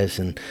chairs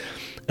and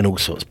all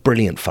sorts.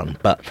 Brilliant fun.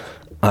 But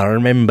I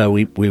remember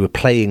we were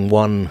playing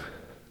one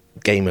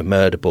game of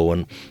murder ball,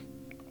 and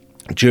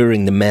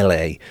during the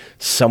melee,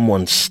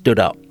 someone stood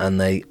up, and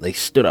they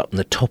stood up and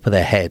the top of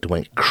their head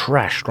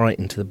crashed right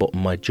into the bottom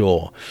of my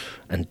jaw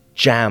and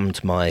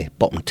jammed my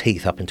bottom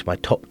teeth up into my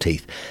top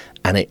teeth,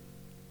 and it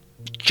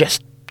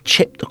just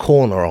chipped the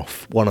corner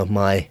off one of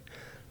my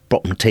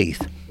bottom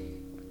teeth.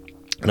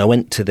 And I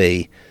went to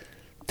the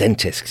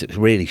dentist because it was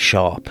really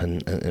sharp,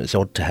 and it was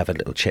odd to have a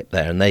little chip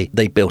there, and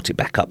they built it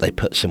back up. They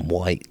put some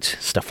white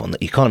stuff on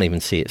that. You can't even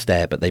see it's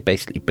there, but they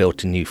basically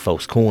built a new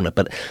false corner.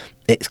 But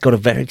it's got a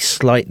very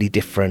slightly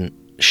different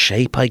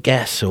shape, I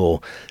guess,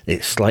 or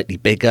it's slightly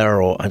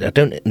bigger, or I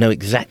don't know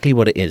exactly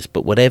what it is,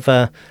 but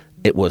whatever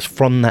it was,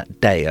 from that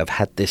day I've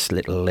had this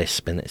little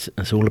lisp, and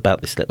it's all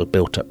about this little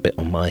built up bit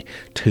on my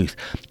tooth.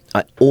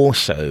 I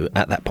also,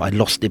 at that point, I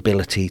lost the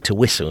ability to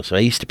whistle, so I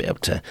used to be able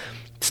to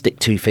stick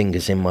 2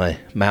 fingers in my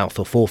mouth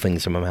or 4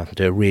 fingers in my mouth and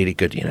do a really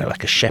good,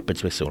 like a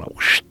shepherd's whistle, like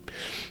whoosh.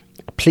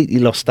 Completely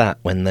lost that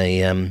when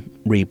they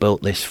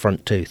rebuilt this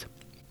front tooth.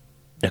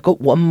 I've got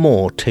one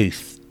more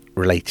tooth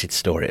related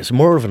story. It's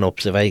more of an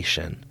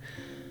observation.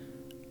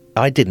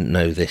 I didn't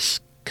know this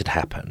could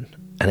happen,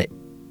 and it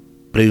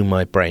blew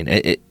my brain.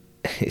 It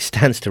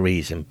stands to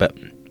reason, but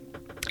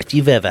if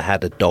you've ever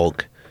had a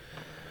dog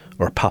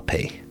or a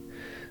puppy,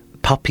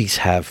 puppies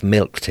have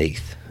milk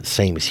teeth,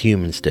 same as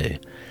humans do,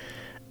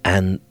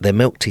 and their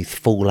milk teeth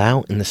fall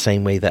out in the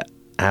same way that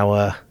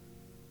our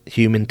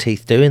human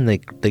teeth do, and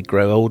they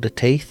grow older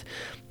teeth.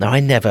 Now, I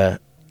never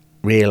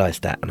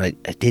realised that, and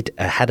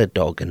I had a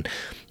dog, and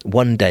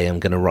one day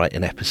I'm going to write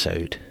an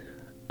episode,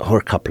 or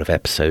a couple of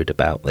episodes,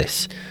 about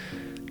this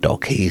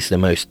dog.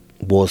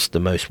 Was the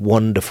most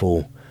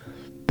wonderful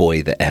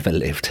boy that ever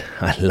lived.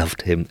 I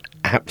loved him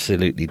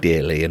absolutely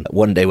dearly, and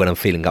one day when I'm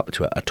feeling up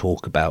to it, I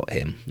talk about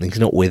him. He's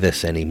not with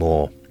us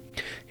anymore.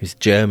 He was a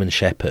German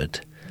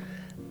Shepherd,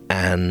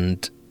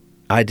 and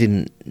I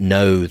didn't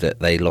know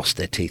that they lost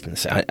their teeth in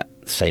the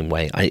same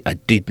way. I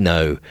did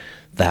know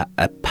that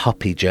a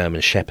puppy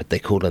German Shepherd, they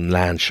call them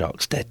land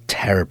sharks. They're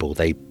terrible.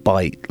 They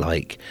bite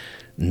like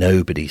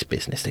nobody's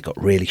business. They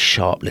got really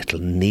sharp little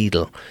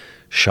needle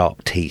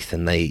sharp teeth,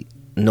 and they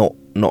not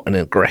an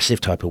aggressive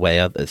type of way.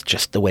 It's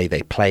just the way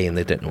they play, and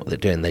they don't know what they're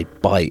doing. They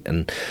bite,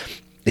 and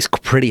it's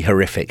pretty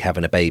horrific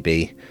having a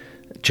baby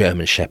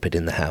German Shepherd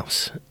in the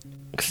house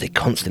because they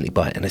constantly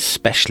bite, and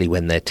especially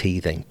when they're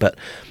teething. But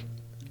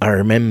I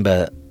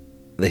remember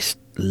this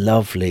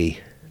lovely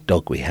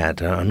dog we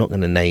had. I'm not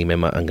going to name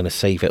him. I'm going to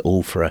save it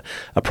all for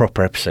a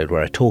proper episode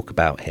where I talk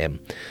about him.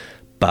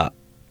 But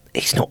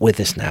he's not with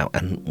us now,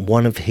 and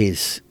one of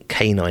his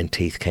canine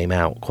teeth came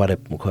out, quite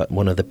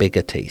one of the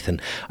bigger teeth,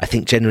 and I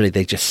think generally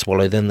they just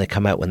swallow them. They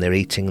come out when they're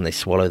eating and they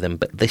swallow them,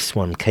 but this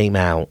one came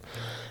out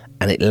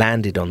and it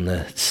landed on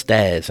the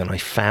stairs, and I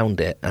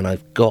found it, and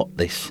I've got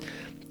this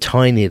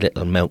tiny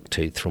little milk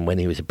tooth from when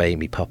he was a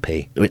baby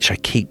puppy, which I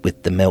keep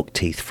with the milk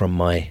teeth from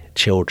my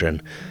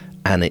children,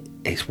 and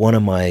it's one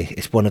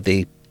of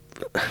the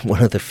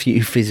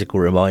few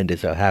physical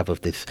reminders I have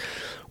of this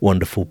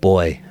wonderful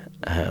boy.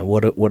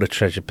 What a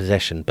treasured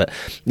possession. But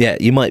yeah,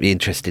 you might be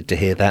interested to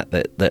hear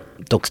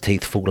that dogs'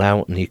 teeth fall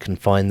out and you can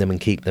find them and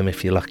keep them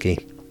if you're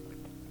lucky.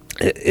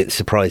 It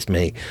surprised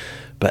me.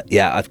 But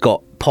yeah, I've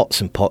got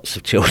pots and pots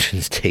of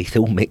children's teeth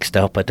all mixed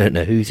up. I don't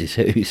know whose is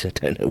whose. I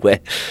don't know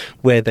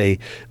where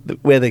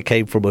they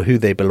came from or who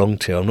they belong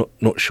to. I'm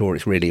not sure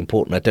it's really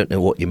important. I don't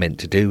know what you're meant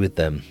to do with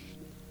them.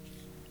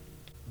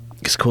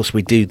 Because of course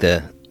we do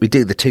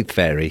the tooth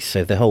fairy.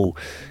 So the whole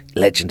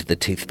legend of the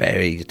tooth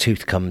fairy, your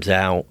tooth comes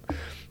out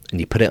and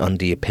you put it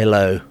under your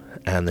pillow,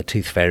 and the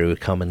tooth fairy will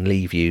come and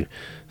leave you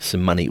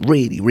some money.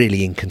 Really,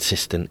 really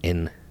inconsistent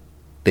in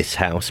this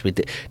house. We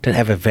don't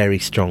have a very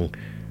strong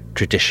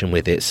tradition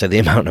with it, so the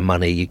amount of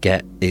money you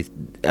get is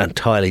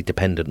entirely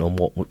dependent on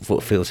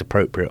what feels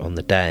appropriate on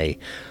the day.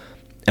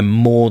 And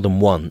more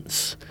than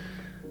once,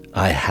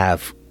 I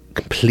have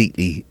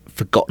completely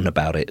forgotten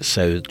about it.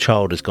 So the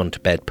child has gone to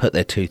bed, put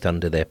their tooth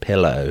under their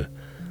pillow.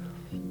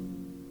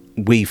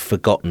 We've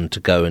forgotten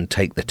to go and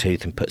take the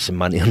tooth and put some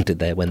money under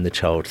there when the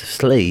child's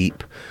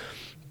asleep.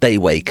 They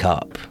wake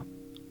up,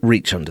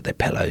 reach under their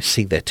pillow,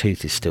 see their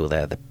tooth is still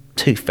there. The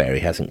tooth fairy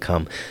hasn't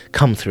come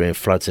through in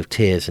floods of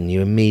tears, and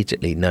you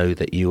immediately know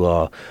that you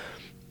are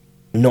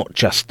not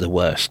just the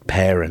worst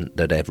parent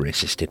that ever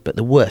existed, but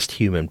the worst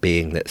human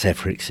being that's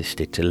ever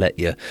existed, to let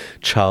your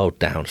child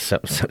down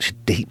such a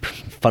deep,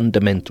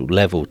 fundamental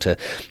level, to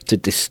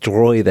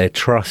destroy their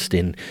trust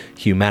in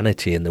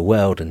humanity and the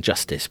world and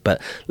justice.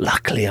 But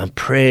luckily I'm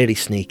pretty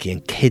sneaky,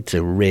 and kids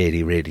are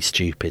really, really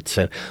stupid.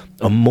 So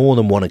on more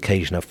than one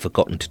occasion I've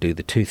forgotten to do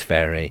the tooth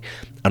fairy,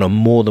 and on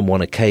more than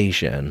one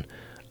occasion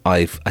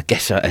I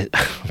guess I've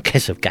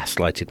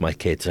gaslighted my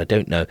kids, I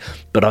don't know,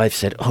 but I've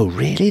said, oh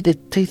really, the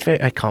tooth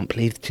fairy, I can't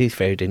believe the tooth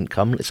fairy didn't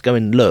come, let's go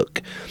and look,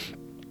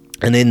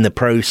 and in the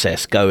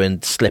process go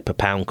and slip a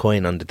pound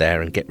coin under there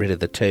and get rid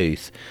of the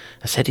tooth.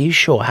 I said, are you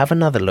sure? Have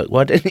another look.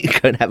 Why don't you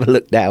go and have a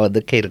look now? And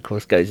the kid of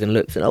course goes and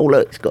looks, and oh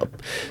look, it's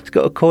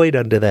got a coin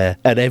under there,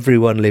 and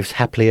everyone lives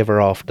happily ever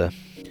after.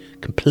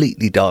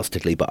 Completely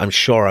dastardly, but I'm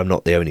sure I'm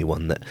not the only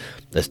one that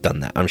has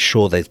done that. I'm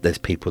sure there's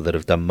people that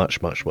have done much,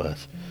 much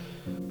worse.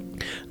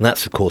 And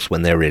that's of course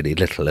when they're really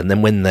little, and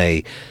then when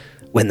you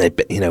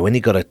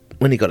got a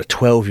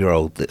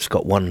 12-year-old that's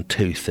got one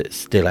tooth that's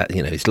still out,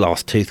 his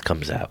last tooth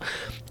comes out,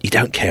 you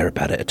don't care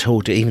about it at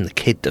all. Even the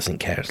kid doesn't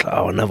care. It's like,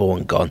 oh, another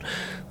one gone.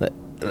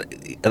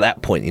 At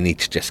that point you need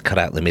to just cut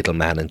out the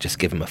middleman and just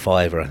give him a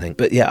fiver, I think.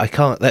 But yeah, I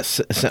can't.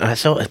 That's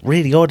sort of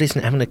really odd,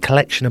 isn't it, having a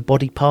collection of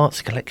body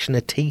parts, a collection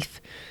of teeth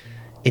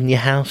in your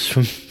house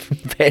from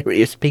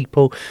various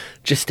people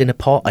just in a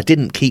pot. I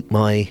didn't keep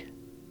my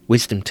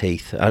wisdom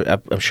teeth.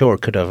 I'm sure I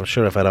could have. I'm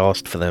sure if I'd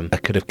asked for them, I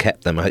could have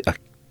kept them. I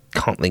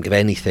can't think of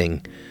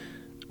anything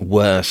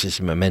worse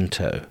as a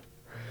memento.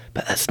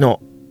 But that's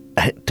not...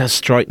 It does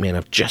strike me, and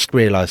I've just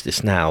realised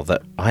this now,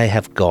 that I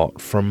have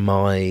got from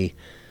my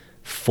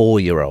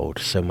 4-year-old,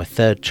 so my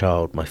third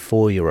child, my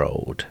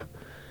 4-year-old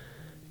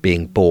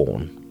being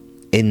born,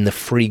 in the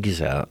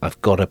freezer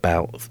I've got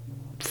about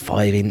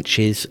 5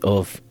 inches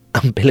of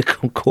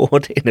umbilical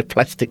cord in a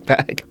plastic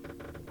bag.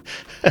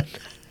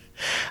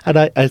 And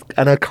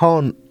I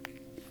can't.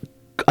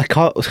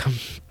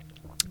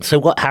 So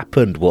what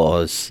happened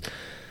was,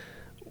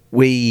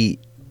 when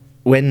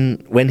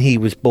he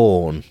was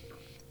born,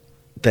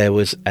 there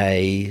was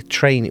we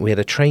had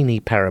a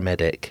trainee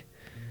paramedic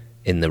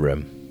in the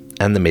room,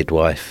 and the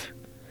midwife,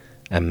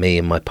 and me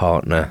and my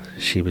partner.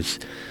 She was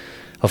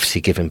obviously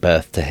giving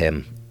birth to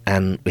him,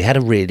 and we had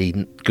a really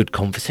good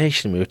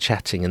conversation. We were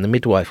chatting, and the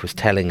midwife was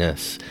telling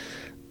us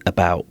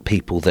about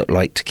people that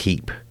like to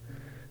keep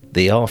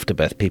the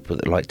afterbirth, people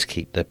that like to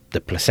keep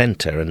the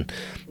placenta, and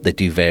they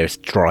do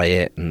dry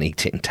it and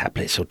eat it in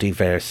tablets or do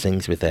various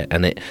things with it.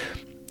 And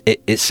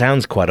it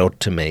sounds quite odd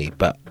to me,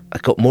 but I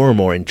got more and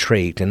more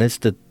intrigued. And as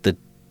the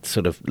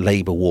sort of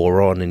labour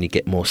wore on and you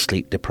get more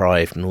sleep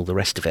deprived and all the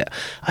rest of it,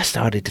 I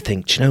started to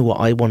think, do you know what,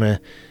 I want to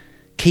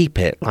keep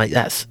it. Like,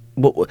 that's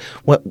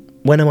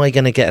when am I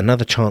going to get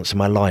another chance in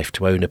my life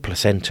to own a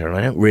placenta? And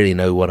I don't really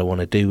know what I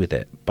want to do with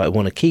it, but I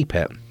want to keep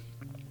it.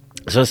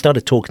 So I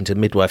started talking to the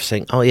midwife,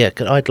 saying, oh yeah,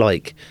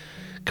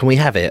 can we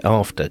have it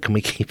after? Can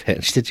we keep it?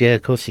 And she said, yeah,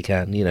 of course you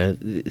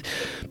can.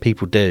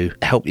 People do.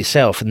 Help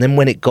yourself. And then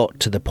when it got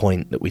to the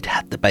point that we'd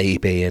had the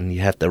baby and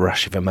you had the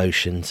rush of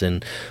emotions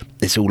and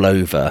it's all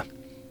over,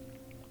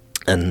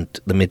 and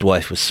the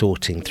midwife was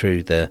sorting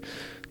through the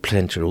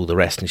placenta and all the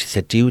rest, and she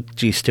said, do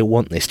you still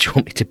want this? Do you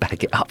want me to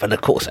bag it up? And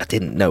of course I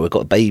didn't know. I've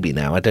got a baby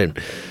now. I'd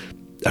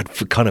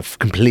kind of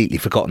completely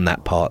forgotten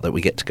that part, that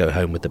we get to go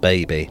home with the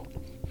baby.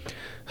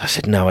 I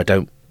said, no, I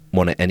don't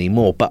want it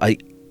anymore. But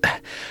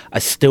I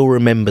still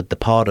remembered the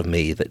part of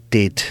me that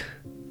did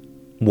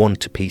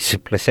want a piece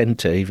of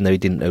placenta, even though he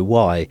didn't know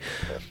why.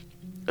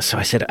 So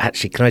I said,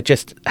 actually, can I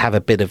just have a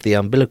bit of the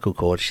umbilical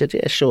cord? She said,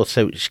 yeah, sure.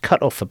 So she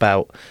cut off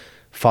about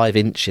 5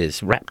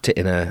 inches, wrapped it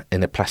in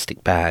a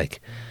plastic bag,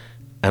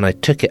 and I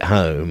took it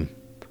home,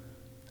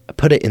 I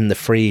put it in the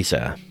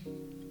freezer,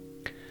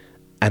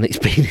 and it's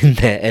been in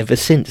there ever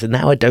since. And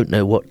now I don't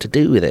know what to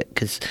do with it,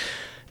 because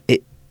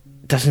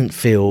doesn't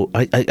feel...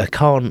 I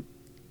can't...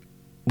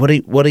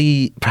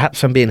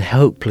 Perhaps I'm being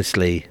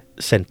hopelessly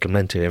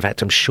sentimental. In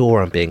fact, I'm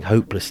sure I'm being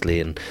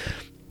hopelessly and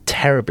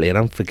terribly and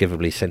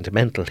unforgivably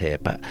sentimental here,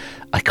 but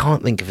I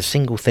can't think of a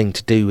single thing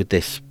to do with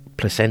this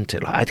placenta.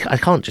 Like, I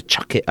can't just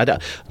chuck it. I'm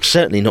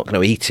certainly not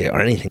going to eat it or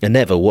anything. I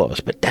never was,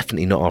 but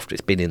definitely not after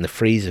it's been in the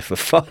freezer for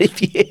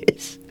 5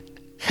 years,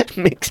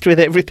 mixed with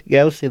everything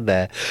else in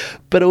there.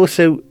 But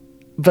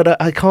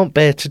I can't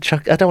bear to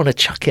chuck... I don't want to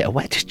chuck it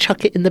away. Just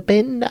chuck it in the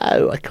bin?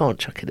 No, I can't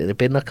chuck it in the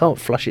bin. I can't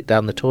flush it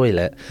down the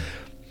toilet.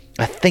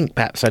 I think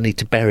perhaps I need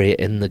to bury it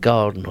in the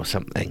garden or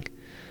something.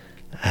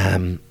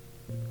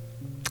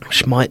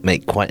 Which might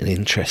make quite an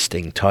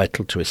interesting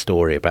title to a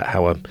story about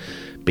how I've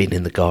been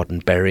in the garden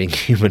burying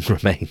human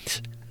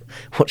remains.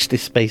 Watch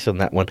this space on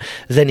that one.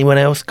 Has anyone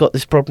else got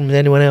this problem? Has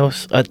anyone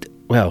else?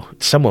 Well,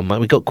 someone might.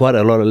 We've got quite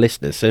a lot of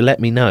listeners, so let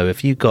me know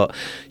if you've got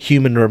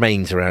human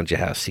remains around your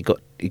house. You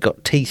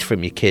got teeth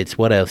from your kids.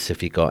 What else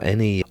have you got?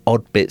 Any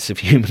odd bits of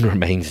human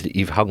remains that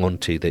you've hung on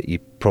to that you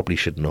probably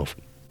shouldn't have?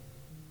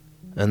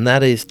 And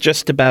that is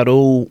just about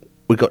all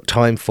we've got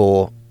time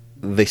for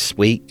this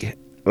week.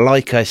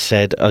 Like I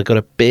said, I've got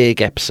a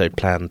big episode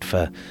planned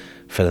for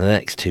the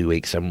next 2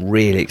 weeks. I'm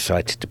really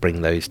excited to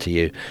bring those to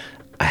you.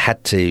 I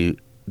had to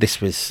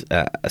this was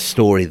a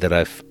story that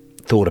I've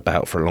thought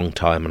about for a long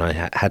time, and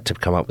I had to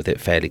come up with it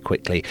fairly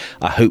quickly.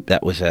 I hope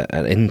that was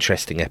an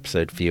interesting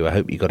episode for you. I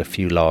hope you got a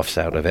few laughs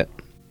out of it.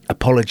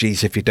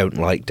 Apologies if you don't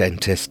like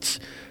dentists.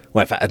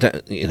 Well, in fact, I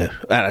don't,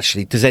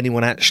 actually, does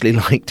anyone actually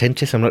like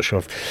dentists? I'm not sure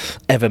I've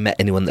ever met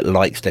anyone that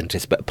likes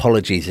dentists, but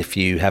apologies if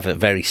you have a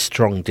very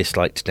strong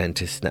dislike to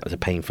dentists and that was a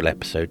painful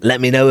episode. Let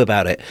me know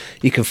about it.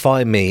 You can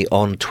find me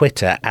on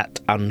Twitter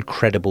at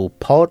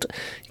UncrediblePod.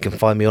 You can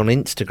find me on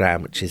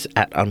Instagram, which is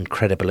at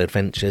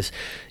UncredibleAdventures.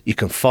 You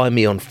can find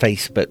me on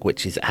Facebook,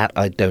 which is at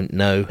I Don't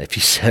Know. If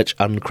you search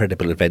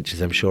Uncredible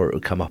Adventures, I'm sure it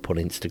will come up on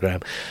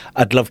Instagram.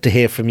 I'd love to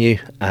hear from you.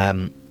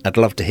 I'd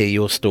love to hear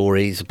your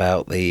stories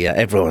about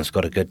everyone's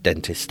got a good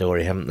dentist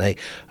story, haven't they?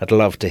 I'd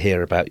love to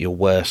hear about your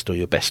worst or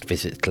your best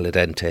visit to the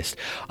dentist.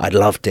 I'd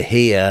love to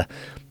hear,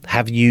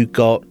 have you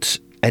got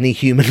any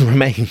human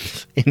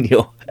remains in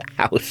your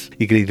house?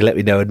 You can either let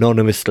me know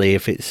anonymously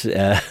if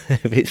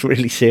it's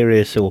really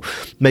serious, or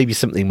maybe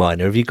something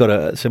minor. Have you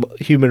got some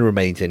human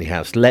remains in your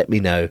house? Let me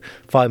know.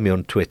 Find me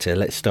on Twitter.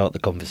 Let's start the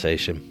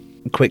conversation.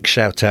 Quick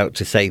shout out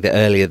to say that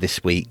earlier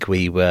this week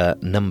we were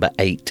number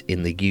 8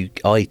 in the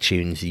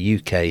iTunes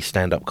UK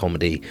stand-up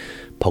comedy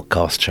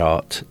podcast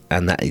chart,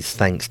 and that is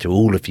thanks to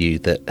all of you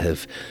that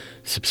have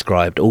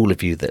subscribed, all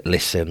of you that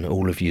listen,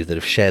 all of you that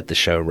have shared the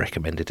show and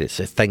recommended it.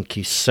 So thank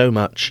you so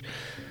much.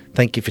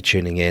 Thank you for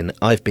tuning in.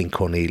 I've been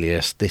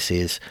Cornelius. This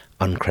is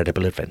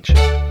Uncredible Adventures.